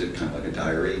I use it kind of like a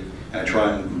diary. And I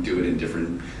try and do it in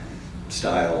different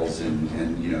styles, and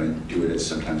do it as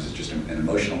sometimes it's just an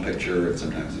emotional picture, and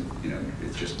sometimes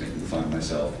it's just making fun of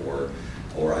myself, or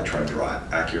I try to draw it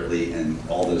accurately, and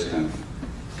all those kind of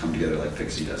come together like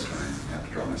Pixie does when I have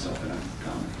to draw myself in a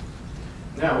comic.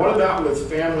 Now, what about with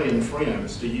family and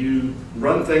friends? Do you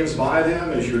run things by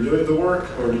them as you're doing the work,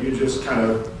 or do you just kind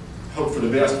of hope for the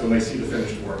best when they see the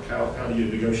finished work? How do you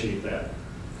negotiate that?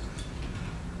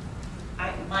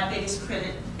 My biggest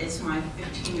critic is my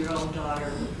 15-year-old daughter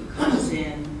who comes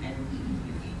in and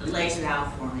lays it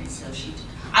out for me. So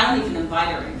I don't even invite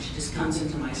her in, she just comes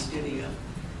into my studio.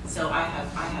 So I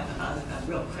have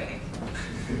a real critic.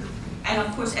 And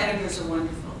of course, editors are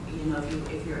wonderful. If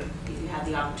you have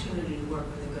the opportunity to work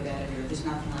with a good editor, there's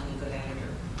nothing like a good editor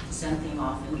to send things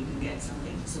off and you can get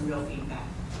some real feedback.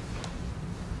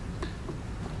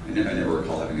 I never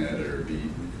recall having an editor be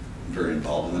very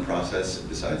involved in the process,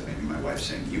 besides maybe my wife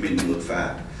saying, "You made me look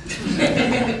fat."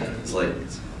 It's like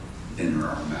thin her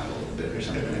arm out a little bit or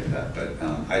something like that. But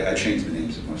I changed the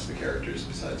names of most of the characters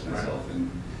besides myself, and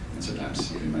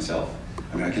sometimes even myself.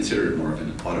 I mean, I consider it more of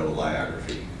an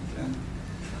autobiography than.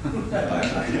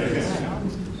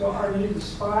 So are you the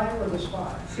spy or the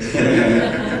spy?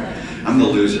 I'm the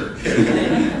loser.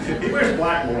 He wears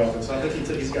black more often, so I think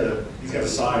he's got a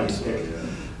side he's picking.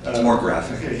 It's more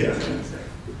graphic. Yeah.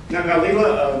 Now,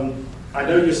 Lila, I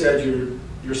know you said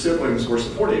your siblings were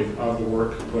supportive of the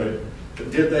work, but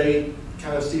did they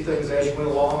kind of see things as you went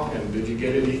along, and did you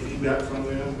get any feedback from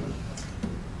them?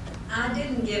 I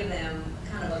didn't give them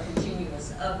kind of a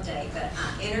continuous update, but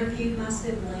I interviewed my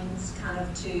siblings kind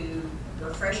of to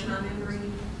refresh my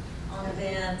memory on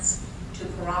events, to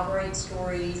corroborate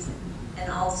stories, and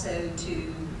also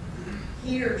to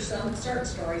hear some certain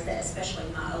stories that, especially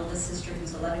my oldest sister,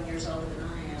 who's 11 years older than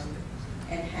I am,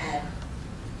 and had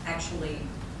actually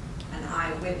an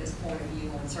eyewitness point of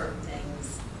view on certain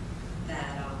things that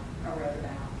I wrote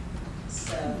about.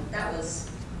 So that was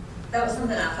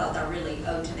something I felt I really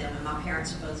owed to them, and my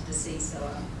parents are both deceased, so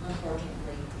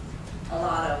unfortunately, a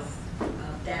lot of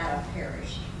data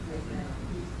perished with them.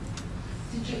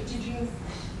 Did you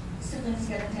siblings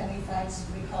get into any fights,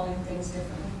 recalling things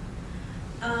differently?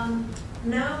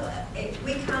 No,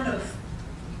 we kind of,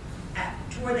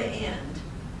 toward the end,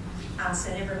 I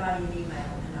sent everybody an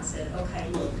email, and I said, okay,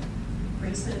 look,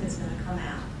 pretty soon it's going to come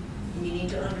out, and you need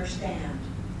to understand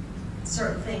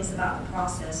certain things about the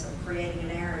process of creating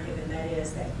a narrative, and that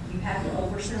is that you have to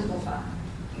oversimplify,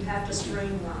 you have to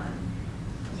streamline,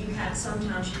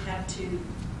 sometimes you have to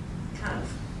kind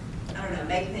of, I don't know,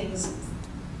 make things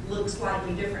look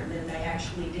slightly different than they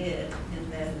actually did,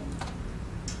 and then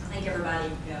I think everybody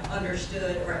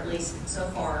understood, or at least so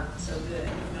far so good.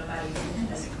 Nobody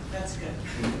has. That's good.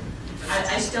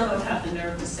 I still don't have the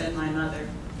nerve to send my mother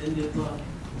the new book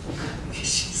because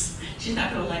she's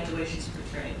not going to like the way she's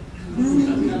portrayed.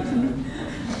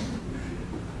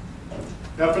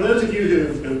 Now, for those of you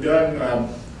who've done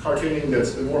cartooning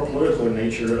that's more political in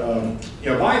nature,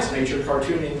 by its nature,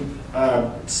 cartooning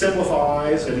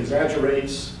simplifies and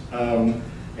exaggerates.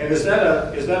 And is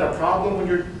that a problem when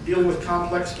you're dealing with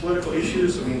complex political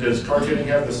issues? I mean, does cartooning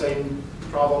have the same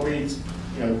problem we,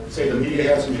 say the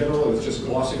media has in general? It's just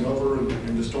glossing over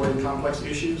and distorting complex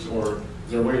issues, or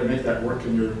is there a way to make that work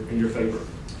in your favor?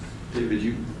 David,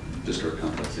 you distort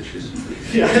complex issues.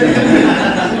 Yeah.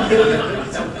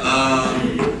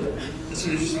 That's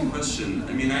an interesting question.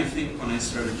 I mean, I think when I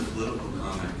started the political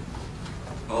comic,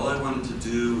 all I wanted to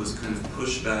do was kind of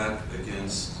push back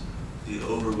against the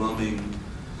overwhelming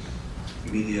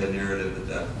media narrative at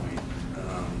that point.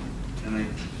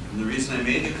 And the reason I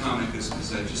made the comic is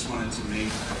because I just wanted to make,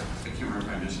 I can't remember if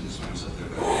I mentioned this when I was up there,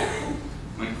 but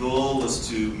my goal was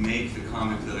to make the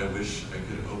comic that I wish I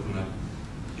could open up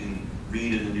and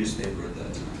read in a newspaper at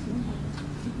that time.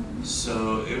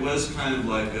 So it was kind of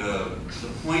like the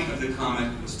point of the comic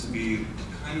was to be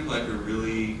kind of like a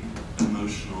really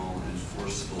emotional and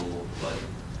forceful, like,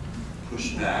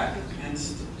 push back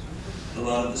against a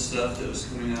lot of the stuff that was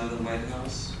coming out of the White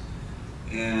House.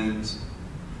 And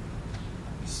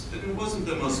it wasn't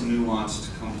the most nuanced,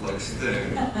 complex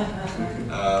thing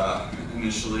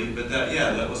initially, but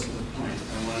that wasn't the point.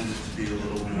 I wanted it to be a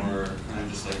little more kind of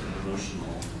just like an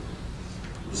emotional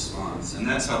response. And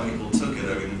that's how people took it.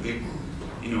 I mean, a big,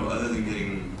 other than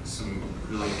getting some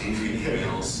really angry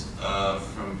emails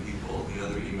from people, the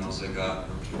other emails I got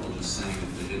were people just saying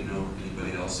that they didn't know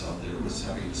anybody else out there was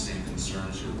having the same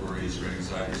concerns or worries or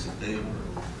anxieties that they were.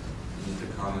 And the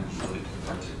comic really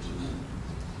took to them.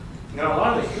 Now, a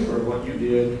lot of the humor of what you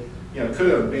did, could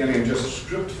have been in just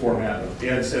script format.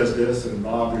 Ed says this and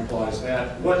Bob replies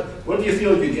that. What do you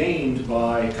feel you gained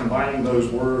by combining those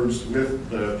words with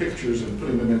the pictures and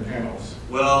putting them in panels?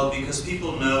 Well, because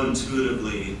people know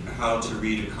intuitively how to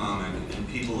read a comic, and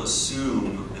people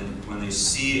assume, and when they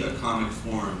see a comic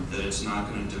form, that it's not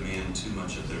going to demand too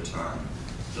much of their time.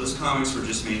 Those comics were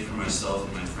just made for myself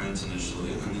and my friends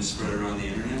initially, and then they spread around the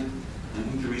internet. And I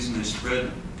think the reason they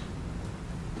spread,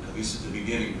 at least at the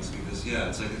beginning, was because,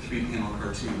 it's like a 3-panel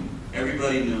cartoon.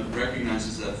 Everybody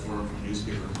recognizes that form from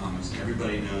newspaper comics, and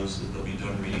everybody knows that they'll be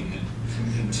done reading it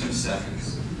in 2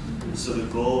 seconds. So the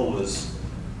goal was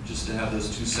just to have those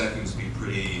 2 seconds be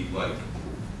pretty,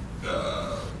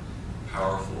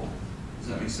 powerful. Does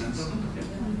that make sense?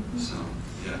 So,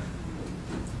 yeah.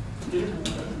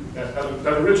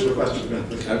 That original question.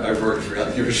 I've already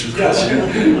forgotten the original question.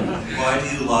 Why do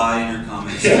you lie in your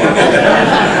comments?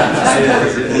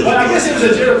 Well, I guess it was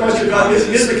a general question about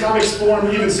is the comics form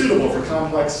even suitable for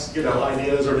complex,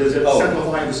 ideas, or does it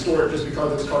simplify and distort just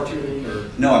because it's cartooning? Or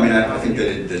no, I mean I think that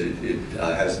it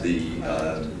has the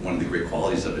one of the great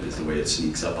qualities of it is the way it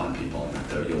sneaks up on people. And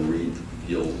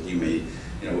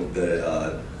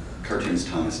the cartoonist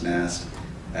Thomas Nast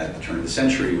at the turn of the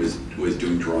century was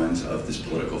doing drawings of this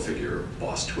political figure,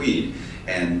 Boss Tweed,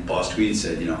 and Boss Tweed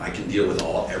said, I can deal with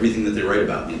everything that they write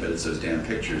about me, but it's those damn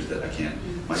pictures that I can't.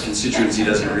 My constituency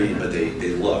doesn't read, but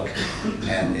they look.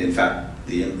 And in fact,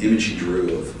 the image he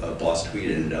drew of Boss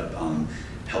Tweed ended up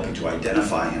helping to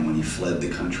identify him when he fled the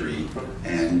country,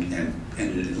 and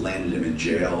it landed him in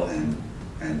jail,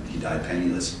 and he died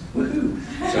penniless. Woohoo!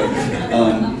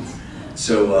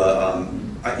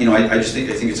 I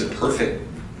think it's a perfect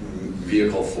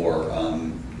vehicle for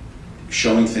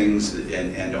showing things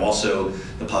and also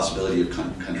the possibility of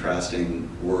contrasting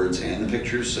words and the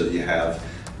pictures, so that you have,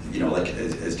 like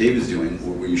as Dave is doing,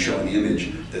 where you show an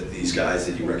image that these guys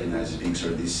that you recognize as being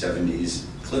sort of these 70s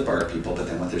clip art people, but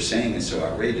then what they're saying is so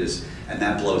outrageous, and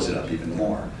that blows it up even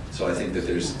more. So I think that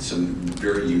there's some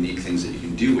very unique things that you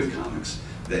can do with comics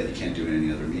that you can't do in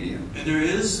any other medium. And there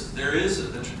is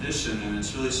a tradition, and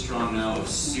it's really strong now, of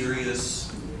serious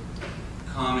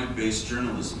comic-based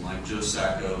journalism, like Joe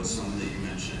Sacco is someone that you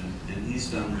mentioned, and he's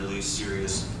done really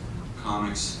serious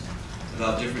comics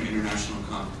about different international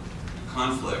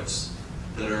conflicts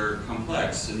that are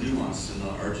complex and nuanced, and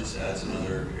Archie adds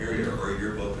another area, or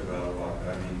your book about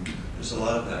Waka. I mean, there's a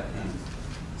lot of that kind of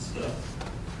stuff.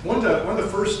 One of the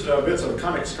first bits of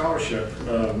comic scholarship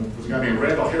was a guy named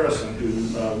Randall Harrison, who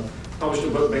published a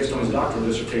book based on his doctoral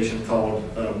dissertation called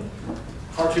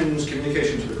Cartoons,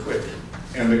 Communication to the Quick.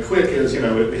 And the quick is,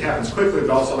 it happens quickly, but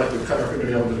also like we cut our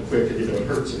fingernail to the quick, and it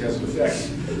hurts, it has an effect.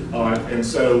 And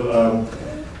so,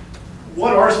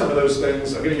 what are some of those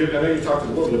things? I mean, I know you talked a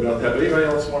little bit about that, but anybody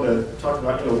else want to talk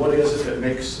about, what is it that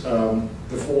makes the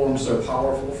form so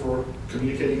powerful for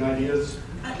communicating ideas?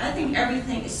 I think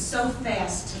everything is so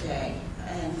fast today,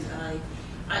 and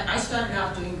I started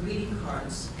out doing greeting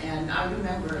cards, and I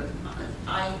remember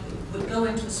I would go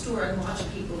into a store and watch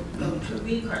people go to a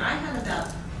greeting card. I had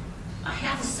about a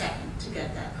half a second to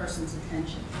get that person's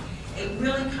attention. It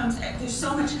really comes, there's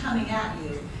so much coming at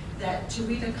you that to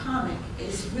read a comic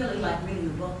is really like reading a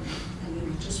book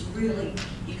and you just really,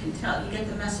 you can tell, you get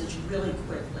the message really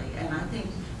quickly. And I think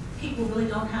people really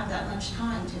don't have that much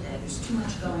time today. There's too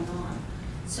much going on.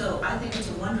 So I think it's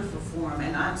a wonderful form,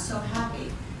 and I'm so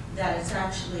happy that it's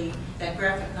actually, that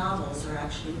graphic novels are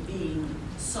actually being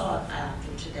sought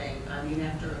after today. I mean,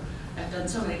 after I've done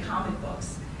so many comic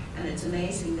books, and it's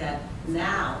amazing that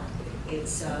now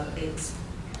it's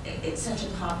such a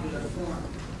popular form.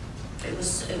 It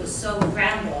was so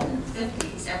random in the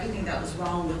 50s. Everything that was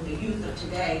wrong with the youth of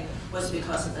today was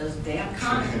because of those damn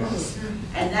comic books.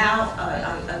 And now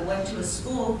I went to a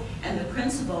school, and the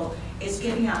principal is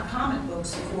giving out comic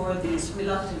books for these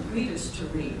reluctant readers to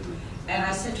read. And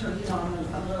I said to her, you know,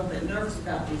 I'm a little bit nervous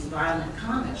about these violent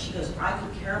comics. She goes, I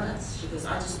could care less. She goes,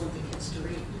 I just want the kids to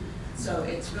read. So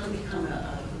it's really become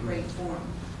a great form.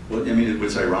 Well, I mean,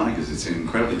 what's ironic is it's an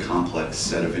incredibly complex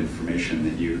set of information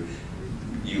that you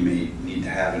may need to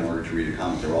have in order to read a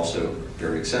comic. They're also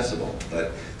very accessible,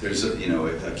 but there's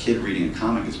a kid reading a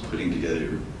comic is putting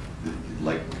together,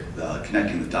 like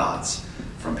connecting the dots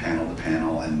from panel to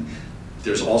panel, and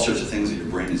there's all sorts of things that your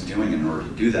brain is doing in order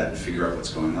to do that and figure out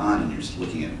what's going on, and you're just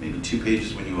looking at maybe 2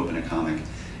 pages when you open a comic,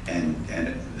 and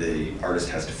the artist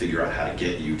has to figure out how to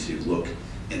get you to look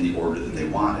in the order that they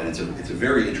want, and it's a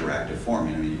very interactive form.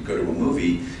 You know, you go to a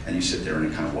movie and you sit there and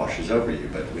it kind of washes over you,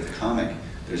 but with a comic,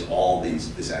 there's all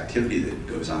this activity that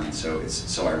goes on, and so it's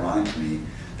so ironic to me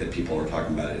that people are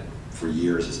talking about it for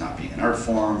years as not being an art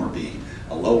form or being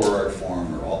a lower art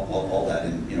form or all that,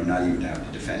 and not even having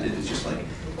to defend it. It's just like,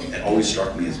 it always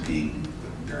struck me as being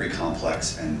very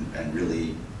complex and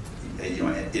really,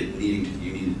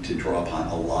 you need to draw upon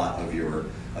a lot of your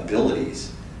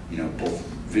abilities, both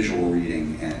visual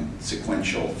reading and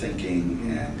sequential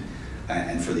thinking,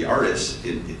 and for the artist,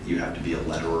 you have to be a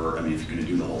letterer. I mean, if you're going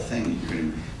to do the whole thing,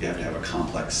 you have to have a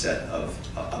complex set of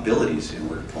abilities in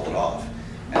order to pull it off.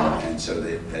 And so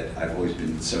that I've always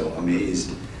been so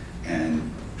amazed and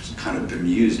kind of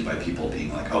bemused by people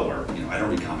being like, oh, or, I don't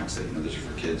read comics that, those are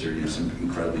for kids, or, some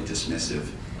incredibly dismissive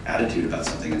attitude about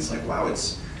something. And it's like, wow,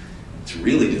 it's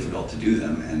really difficult to do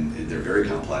them, and they're very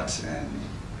complex, and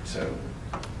so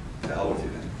to hell with you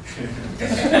then.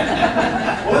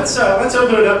 Well, let's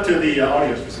open it up to the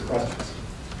audience for some questions.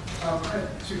 I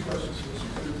had 2 questions for Mr.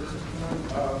 Kuper.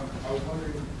 One, I was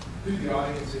wondering who the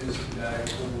audience is today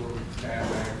for Mad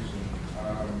Magazine. I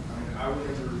mean, I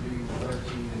remember being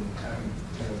 13 and having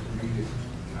to read it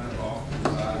kind of off to the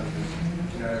side.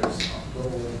 It was a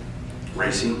little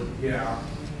Racing? Yeah.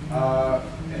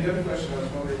 And the other question, I was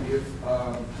wondering if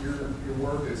your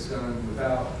work is done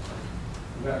without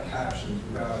captions,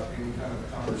 without any kind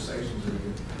of conversations, or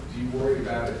do you worry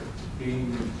about it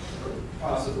being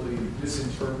possibly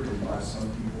misinterpreted by some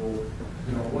people,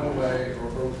 one way, or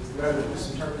rather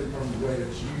misinterpreted from the way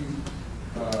that you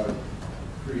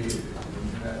created it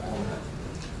in that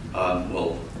format?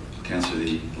 Well, to answer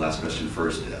the last question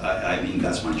first, I mean,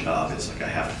 that's my job. It's like I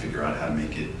have to figure out how to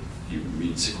make it, you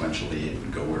read sequentially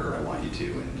and go where I want you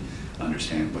to, and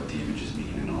understand what the images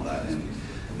mean and all that, and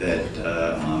that,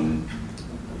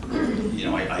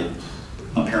 I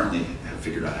apparently have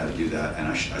figured out how to do that, and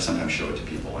I sometimes show it to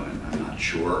people, and I'm not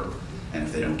sure, and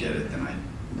if they don't get it, then I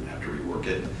have to rework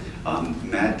it.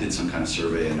 Matt did some kind of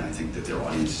survey, and I think that their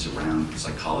audience is around, it's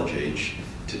like college age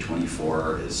to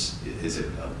 24 is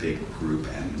a big group,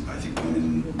 and I think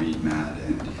women read Matt,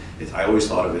 and I always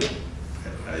thought of it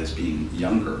as being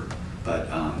younger, but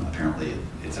apparently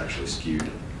it's actually skewed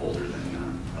older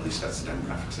than, at least that's the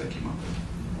demographics that I came up with.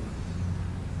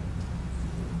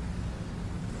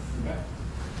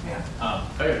 Yeah.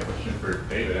 I got a question for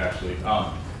David, actually.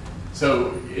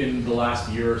 So in the last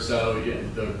year or so,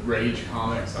 the Rage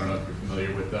comics, I don't know if you're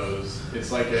familiar with those.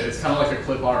 It's kind of like a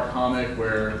clip art comic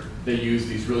where they use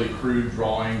these really crude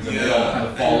drawings and they all kind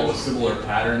of follow a similar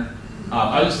pattern.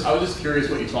 I was just curious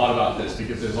what you thought about this,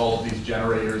 because there's all of these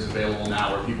generators available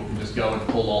now where people can just go and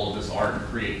pull all of this art and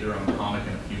create their own comic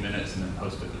in a few minutes and then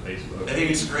post it to Facebook. I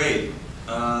think it's great.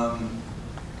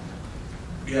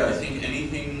 Yeah, I think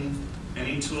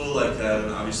any tool like that,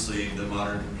 and obviously the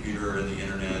modern computer and the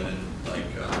internet, and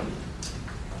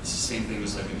it's the same thing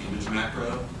as like an image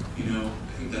macro. I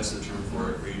think that's the term for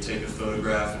it, where you take a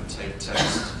photograph and type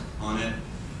text on it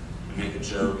and make a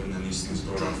joke, and then these things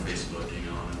go around Facebook, and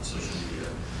on social media.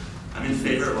 I'm in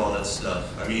favor of all that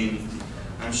stuff. I mean,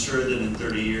 I'm sure that in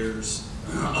 30 years,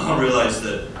 I'll realize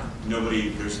that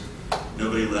there's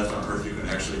nobody left on Earth who can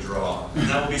actually draw. And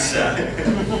that will be sad.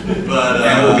 But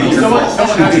someone has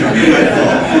to be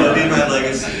that'll be my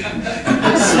legacy.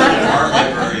 Some art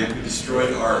librarian who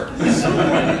destroyed art.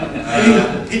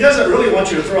 He doesn't really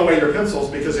want you to throw away your pencils,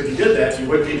 because if you did that, you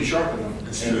wouldn't need to sharpen them.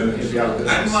 It's and true. you'd be out of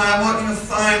business. I'm walking a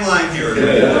fine line here.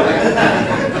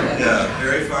 Yeah,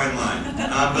 very fine line. But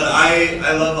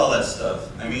I love all that stuff.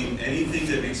 I mean, anything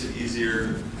that makes it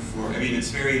easier for, I mean,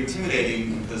 it's very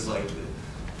intimidating because like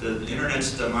the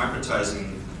internet's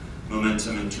democratizing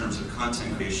momentum in terms of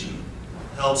content creation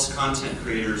helps content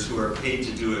creators who are paid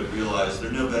to do it realize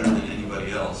they're no better than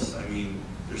anybody else. I mean,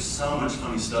 there's so much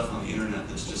funny stuff on the internet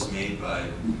that's just made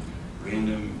by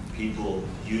random people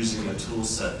using a tool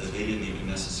set that they didn't even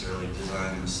necessarily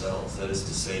design themselves. That is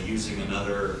to say, using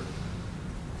another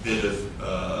bit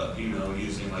of,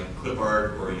 using like clip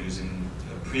art or using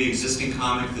a pre-existing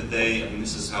comic that I mean,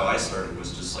 this is how I started,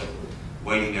 was just like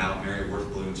whiting out Mary Worth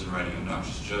balloons and writing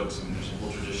obnoxious jokes. I mean, there's a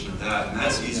whole tradition of that, and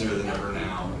that's easier than ever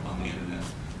now on the internet.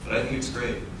 But I think it's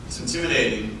great. It's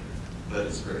intimidating, but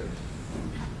it's great.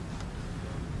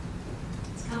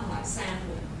 It's kind of like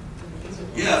sampling.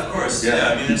 Yeah, of course. Yeah,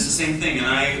 I mean, it's the same thing. And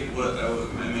I'm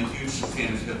a huge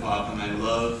fan of hip hop, and I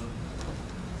love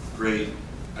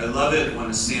it when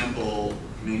a sample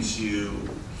makes you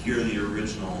hear the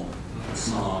original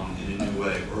song in a new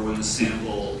way, or when the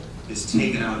sample is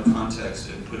taken out of context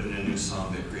and put in a new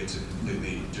song that creates a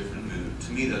completely different mood.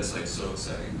 To me, that's like so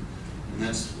exciting. And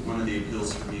that's one of the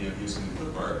appeals for me of using the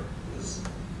clip art, was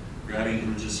grabbing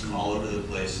images from all over the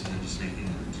place and then just making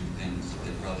them do things that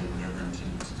they probably were never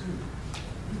intended to do.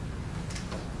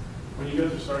 When you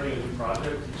guys are starting a new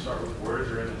project, do you start with words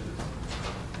or images?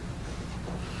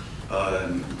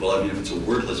 Well, I mean, if it's a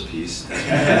wordless piece,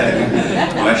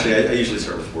 well, actually, I usually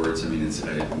start with words. I mean, I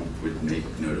would make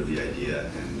note of the idea,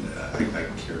 and I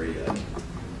carry a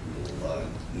little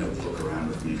notebook around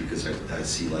with me because I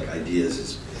see like ideas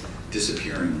as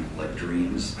disappearing like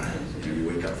dreams. You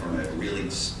wake up from a really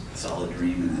solid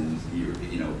dream, and then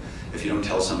if you don't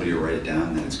tell somebody or write it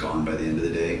down, then it's gone by the end of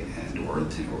the day, or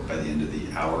by the end of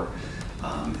the hour.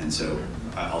 And so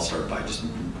I'll start by just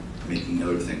making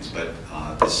note of things. But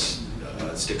this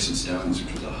Sticks and Stones,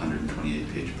 which was a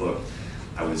 128-page book,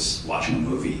 I was watching a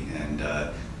movie, and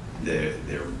they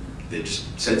just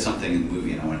said something in the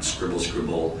movie, and I went scribble,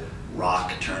 scribble,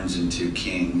 rock turns into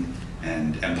king,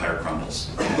 and empire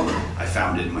crumbles. And I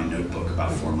found it in my notebook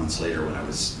about 4 months later when I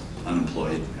was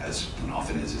unemployed, as one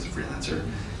often is as a freelancer,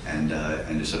 and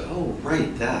just said, oh,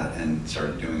 right, that, and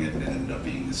started doing it, and it ended up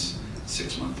being this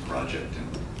 6-month project.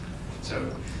 And so,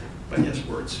 but yes,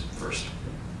 words first.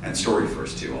 And story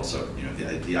first too, also.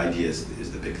 The idea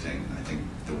is the big thing. I think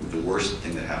the worst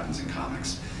thing that happens in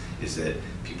comics is that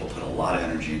people put a lot of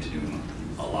energy into doing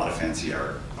a lot of fancy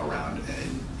art around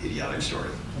an idiotic story.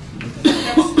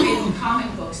 That's in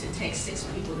comic books, it takes 6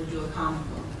 people to do a comic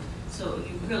book. So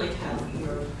you really have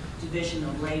your division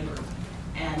of labor.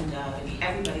 And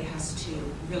everybody has to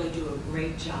really do a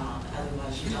great job,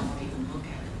 otherwise you don't want to even look at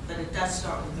it. But it does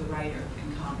start with the writer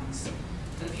in comics.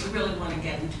 But if you really want to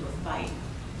get into a fight,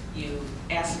 you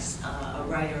ask a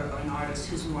writer or an artist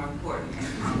who's more important in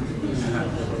comics.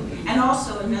 And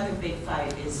also another big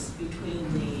fight is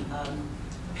between the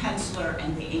penciler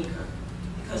and the inker,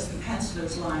 because the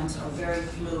penciler's lines are very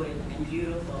fluid and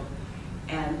beautiful,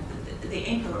 and the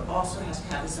inker also has to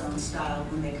have his own style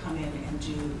when they come in and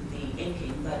do the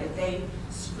inking, but if they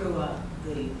screw up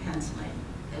the penciling,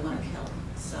 they want to kill them.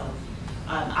 So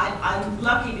I'm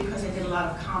lucky because I did a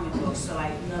lot of comic books, so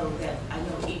I know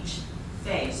each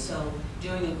phase. So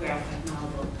doing a graphic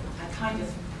novel, I kind of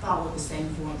follow the same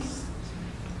formula.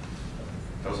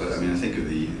 Also, I mean, I think of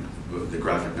the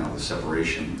graphic novel, the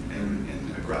separation in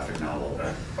a graphic novel,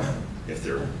 if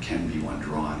there can be one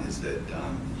drawn, is that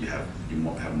you have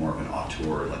more of an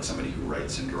auteur, like somebody who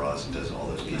writes and draws and does all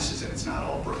those pieces, and it's not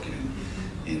all broken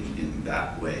in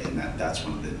that way. And that's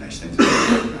one of the nice things about a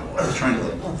graphic novel. I was trying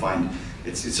to find,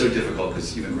 it's so difficult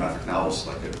because even graphic novels is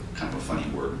like a kind of a funny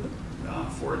word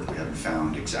for it. We haven't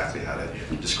found exactly how to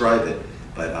describe it.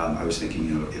 But I was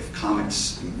thinking, if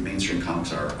comics, mainstream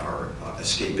comics are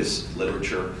escapist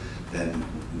literature, then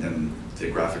the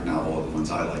graphic novel, the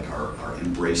ones I like, are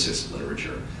embracist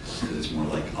literature. Because it's more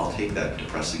like, I'll take that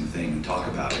depressing thing and talk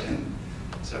about it, and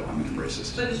so I'm an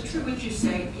embracist. But it's true what you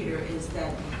say, Peter, is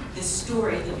that this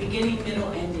story, the beginning, middle,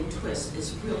 end, and twist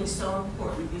is really so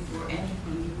important before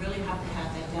anything. You really have to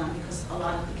have that down, because a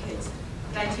lot of the kids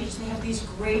that I teach, they have these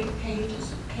great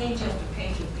pages, page after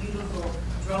page of beautiful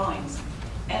drawings.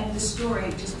 And the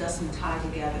story just doesn't tie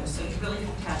together, so you really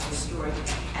have to have the story.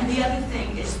 And the other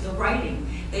thing is the writing.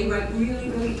 They write really,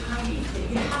 really tiny, but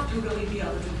you have to really be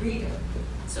able to read it.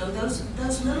 So those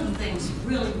little things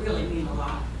really, really mean a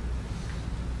lot.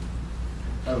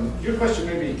 Your question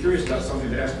made me curious about something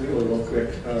to ask Lila real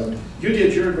quick. You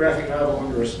did your graphic novel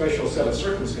under a special set of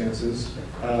circumstances.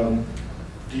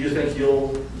 Do you think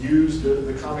you'll use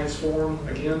the comics form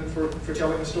again for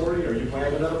telling a story? Are you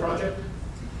planning another project?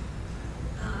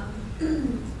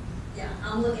 Yeah,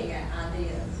 I'm looking at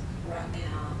ideas right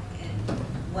now, and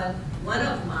one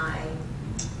of my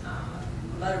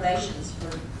motivations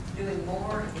for doing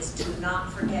more is to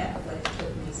not forget what it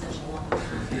took me such a long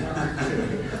time to learn.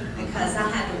 Because I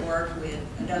had to work with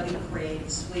Adobe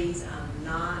Creative Suite. I'm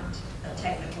not a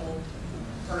technical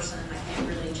person. I can't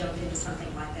really jump into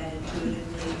something like that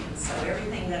intuitively. And so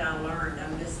everything that I learned,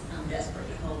 I'm desperate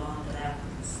to hold on to that.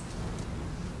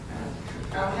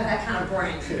 I don't have that kind of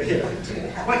brain.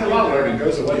 Yeah. Like a lot of learning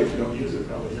goes away if you don't use it,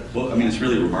 probably. Well, I mean, it's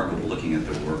really remarkable looking at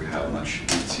the work, how much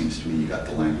it seems to me you got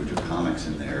the language of comics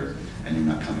in there, and you're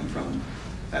not coming from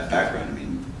that background. I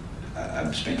mean,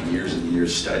 I've spent years and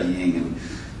years studying and,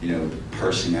 you know,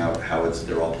 parsing out how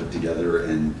they're all put together,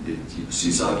 and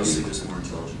She's obviously just more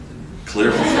intelligent than you.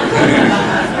 Clearly.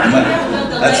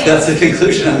 That's the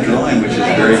conclusion I'm drawing, which is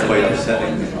very quite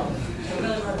upsetting.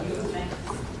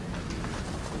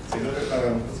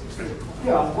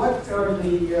 Yeah, what are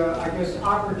the, I guess,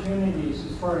 opportunities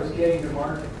as far as getting to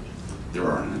market? There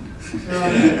are none. There are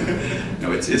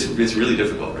No, it's really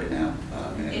difficult right now.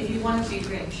 If you want to be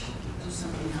rich, do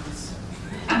something else.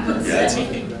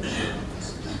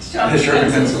 Yeah, sure,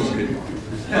 pencil's good.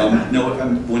 No,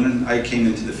 when I came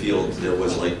into the field, there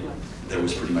was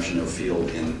pretty much no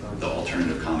field in the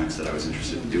alternative comics that I was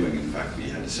interested in doing. In fact, we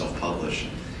had to self-publish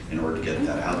in order to get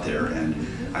that out there, and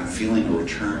I'm feeling a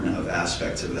return of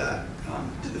aspects of that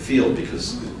to the field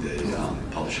because the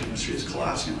publishing industry is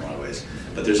collapsing in a lot of ways.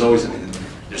 But there's always, I mean,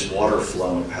 there's water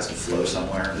flow, it has to flow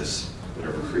somewhere. This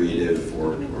whatever creative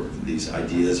or these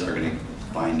ideas are going to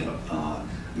find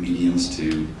mediums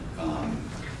to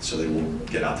so they will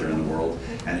get out there in the world,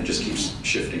 and it just keeps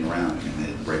shifting around. I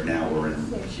mean, right now we're in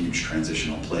a huge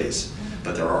transitional place,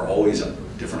 but there are always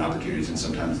different opportunities, and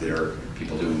sometimes there are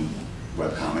people doing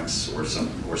web comics or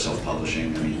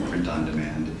self-publishing. I mean, print on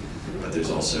demand. But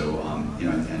there's also you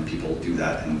know, and people do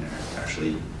that and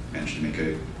actually manage to make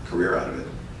a career out of it.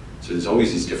 So there's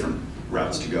always these different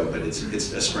routes to go, but it's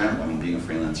a scramble. I mean, being a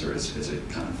freelancer is a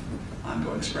kind of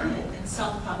ongoing scramble. And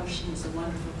self-publishing is a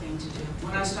wonderful thing to do.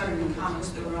 When I started in comics,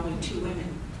 there were only 2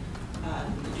 women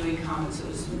doing comics. It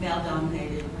was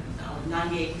male-dominated.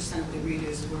 98% of the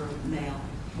readers were male.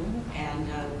 And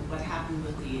what happened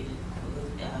with the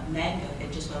manga,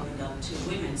 it just opened up to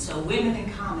women. So women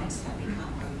in comics have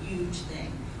become a huge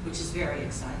thing, which is very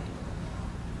exciting.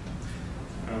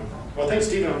 Well, thanks,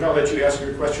 Stephen. I'm going to let you ask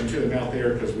your question to them out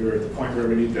there because we're at the point where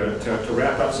we need to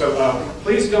wrap up. So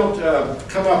please don't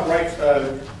come up right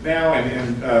now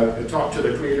and talk to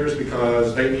the creators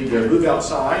because they need to move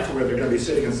outside to where they're going to be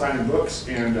sitting and signing books.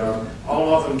 And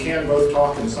all of them can both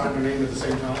talk and sign their name at the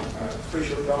same time. Pretty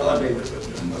sure David.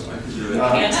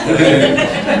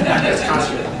 That's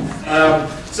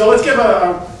constant. So let's give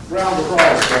a round of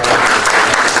applause.